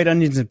have the white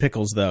onions and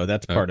pickles, though.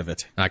 That's part of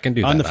it. I can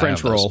do that on the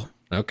French roll.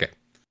 Okay.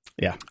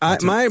 Yeah.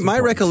 My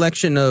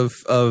recollection of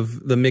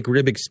the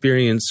McRib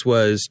experience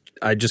was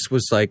I just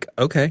was like,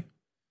 okay.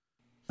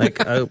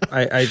 Like,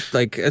 I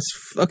like, it's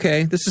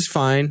okay. This is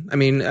fine. I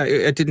mean,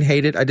 I didn't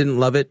hate it. I didn't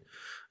love it.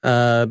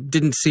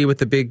 Didn't see what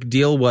the big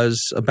deal was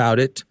about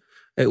it.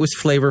 It was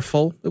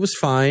flavorful. It was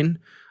fine.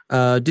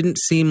 Didn't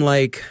seem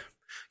like,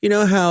 you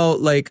know how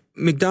like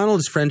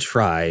McDonald's French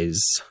fries,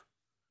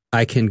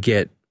 I can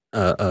get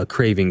a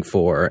craving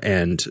for,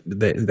 and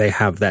they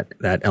have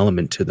that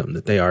element to them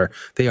that they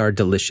are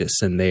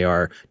delicious and they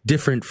are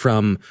different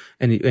from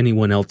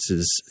anyone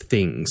else's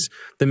things.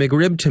 The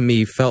McRib to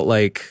me felt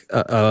like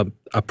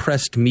a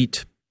pressed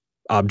meat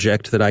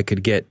object that I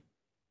could get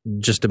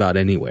just about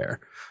anywhere.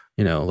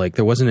 You know, like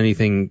there wasn't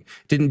anything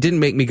didn't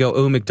make me go,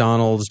 oh,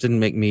 McDonald's.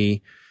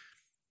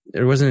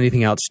 There wasn't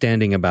anything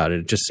outstanding about it.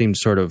 It just seemed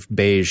sort of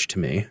beige to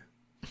me.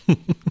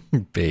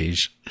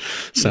 Beige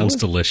sounds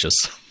delicious.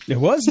 It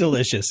was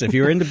delicious if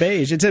you were into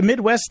beige. It's a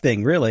Midwest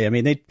thing, really. I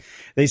mean,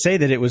 they say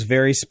that it was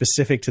very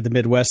specific to the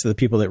Midwest, of the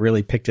people that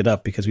really picked it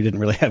up, because we didn't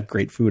really have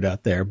great food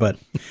out there. But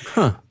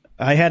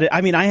I had it.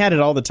 I mean, I had it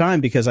all the time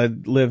because I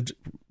lived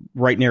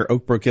right near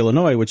Oak Brook,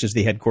 Illinois, which is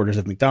the headquarters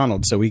of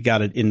McDonald's. So we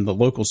got it in the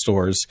local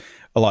stores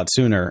a lot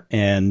sooner,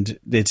 and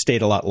it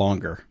stayed a lot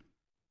longer.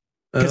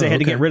 Because they had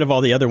to get rid of all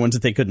the other ones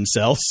that they couldn't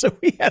sell. So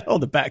we had all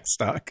the back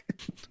stock.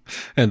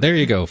 And there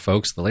you go,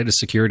 folks. The latest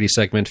security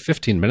segment,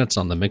 15 minutes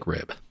on the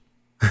McRib.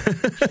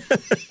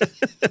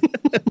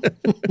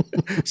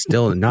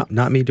 Still not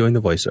me doing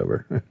the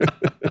voiceover.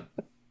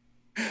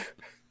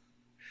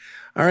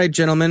 All right,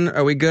 gentlemen,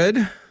 are we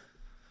good?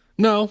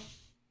 No.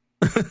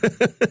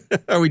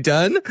 Are we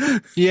done?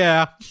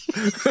 Yeah.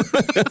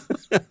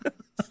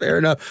 Fair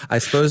enough. I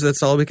suppose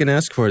that's all we can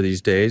ask for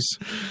these days.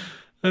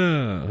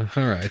 All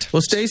right.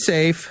 Well, stay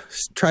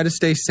safe. Try to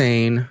stay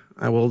sane.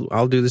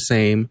 I'll do the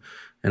same,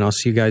 and I'll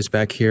see you guys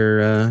back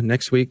here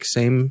next week.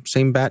 Same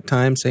bat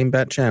time, same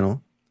bat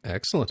channel.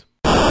 Excellent.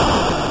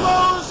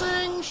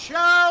 Closing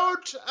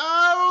shout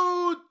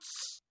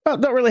outs. Well,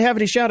 don't really have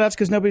any shout outs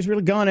because nobody's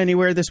really gone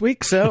anywhere this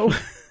week. So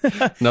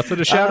nothing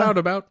to shout out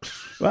about.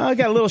 Well, I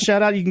got a little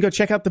shout out. You can go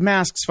check out the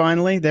masks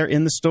finally. They're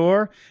in the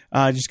store.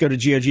 Just go to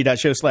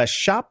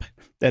gog.show/shop.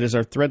 That is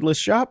our threadless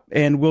shop,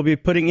 and we'll be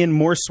putting in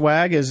more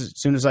swag as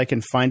soon as I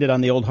can find it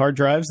on the old hard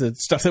drives, the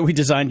stuff that we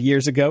designed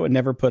years ago and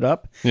never put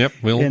up. Yep,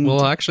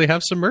 we'll actually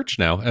have some merch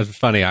now. It's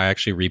funny, I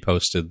actually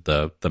reposted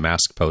the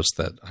mask post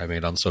that I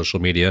made on social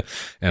media,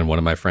 and one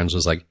of my friends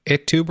was like,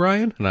 "It too,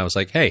 Brian?" And I was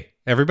like, "Hey,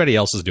 everybody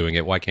else is doing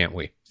it. Why can't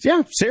we?"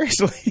 Yeah,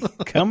 seriously.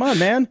 Come on,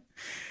 man.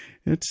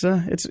 It's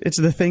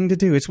the thing to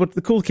do. It's what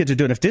the cool kids are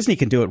doing. If Disney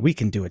can do it, we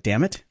can do it,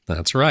 damn it.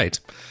 That's right.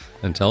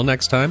 Until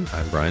next time,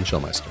 I'm Brian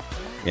Schulmeister.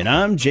 And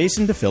I'm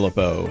Jason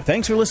DeFilippo.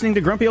 Thanks for listening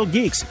to Grumpy Old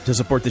Geeks. To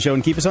support the show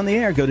and keep us on the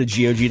air, go to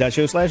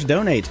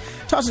gog.show/donate.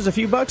 Toss us a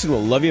few bucks and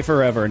we'll love you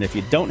forever. And if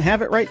you don't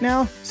have it right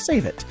now,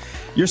 save it.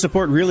 Your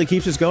support really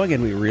keeps us going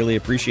and we really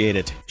appreciate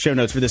it. Show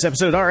notes for this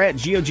episode are at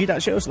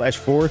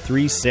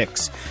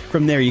gog.show/436.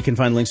 From there, you can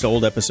find links to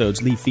old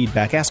episodes, leave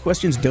feedback, ask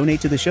questions,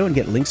 donate to the show, and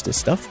get links to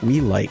stuff we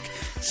like.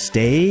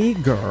 Stay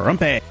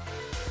grumpy.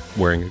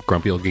 Wearing a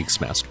Grumpy Old Geeks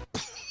mask.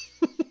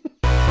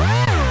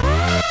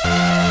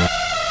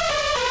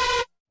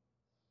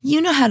 You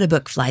know how to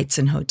book flights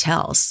and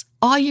hotels.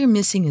 All you're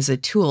missing is a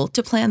tool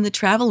to plan the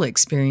travel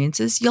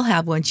experiences you'll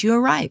have once you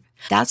arrive.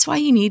 That's why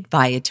you need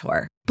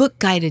Viator. Book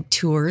guided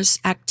tours,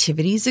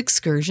 activities,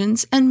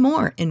 excursions, and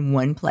more in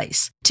one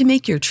place to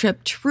make your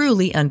trip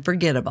truly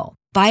unforgettable.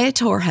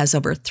 Viator has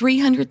over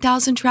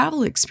 300,000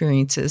 travel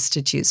experiences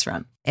to choose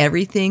from.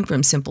 Everything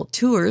from simple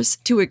tours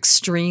to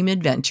extreme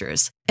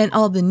adventures and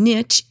all the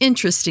niche,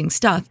 interesting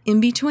stuff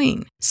in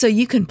between. So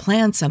you can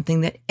plan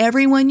something that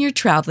everyone you're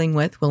traveling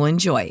with will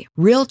enjoy.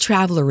 Real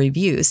traveler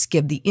reviews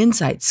give the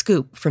inside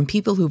scoop from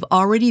people who've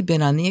already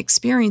been on the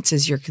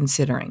experiences you're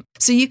considering.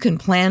 So you can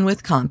plan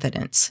with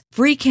confidence.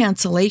 Free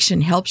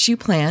cancellation helps you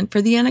plan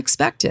for the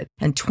unexpected.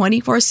 And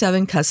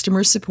 24/7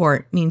 customer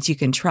support means you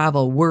can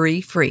travel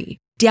worry-free.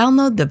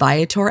 Download the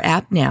Viator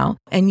app now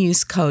and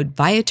use code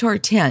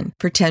Viator10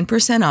 for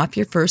 10% off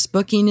your first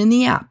booking in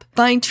the app.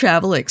 Find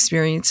travel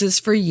experiences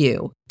for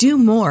you. Do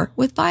more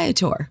with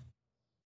Viator.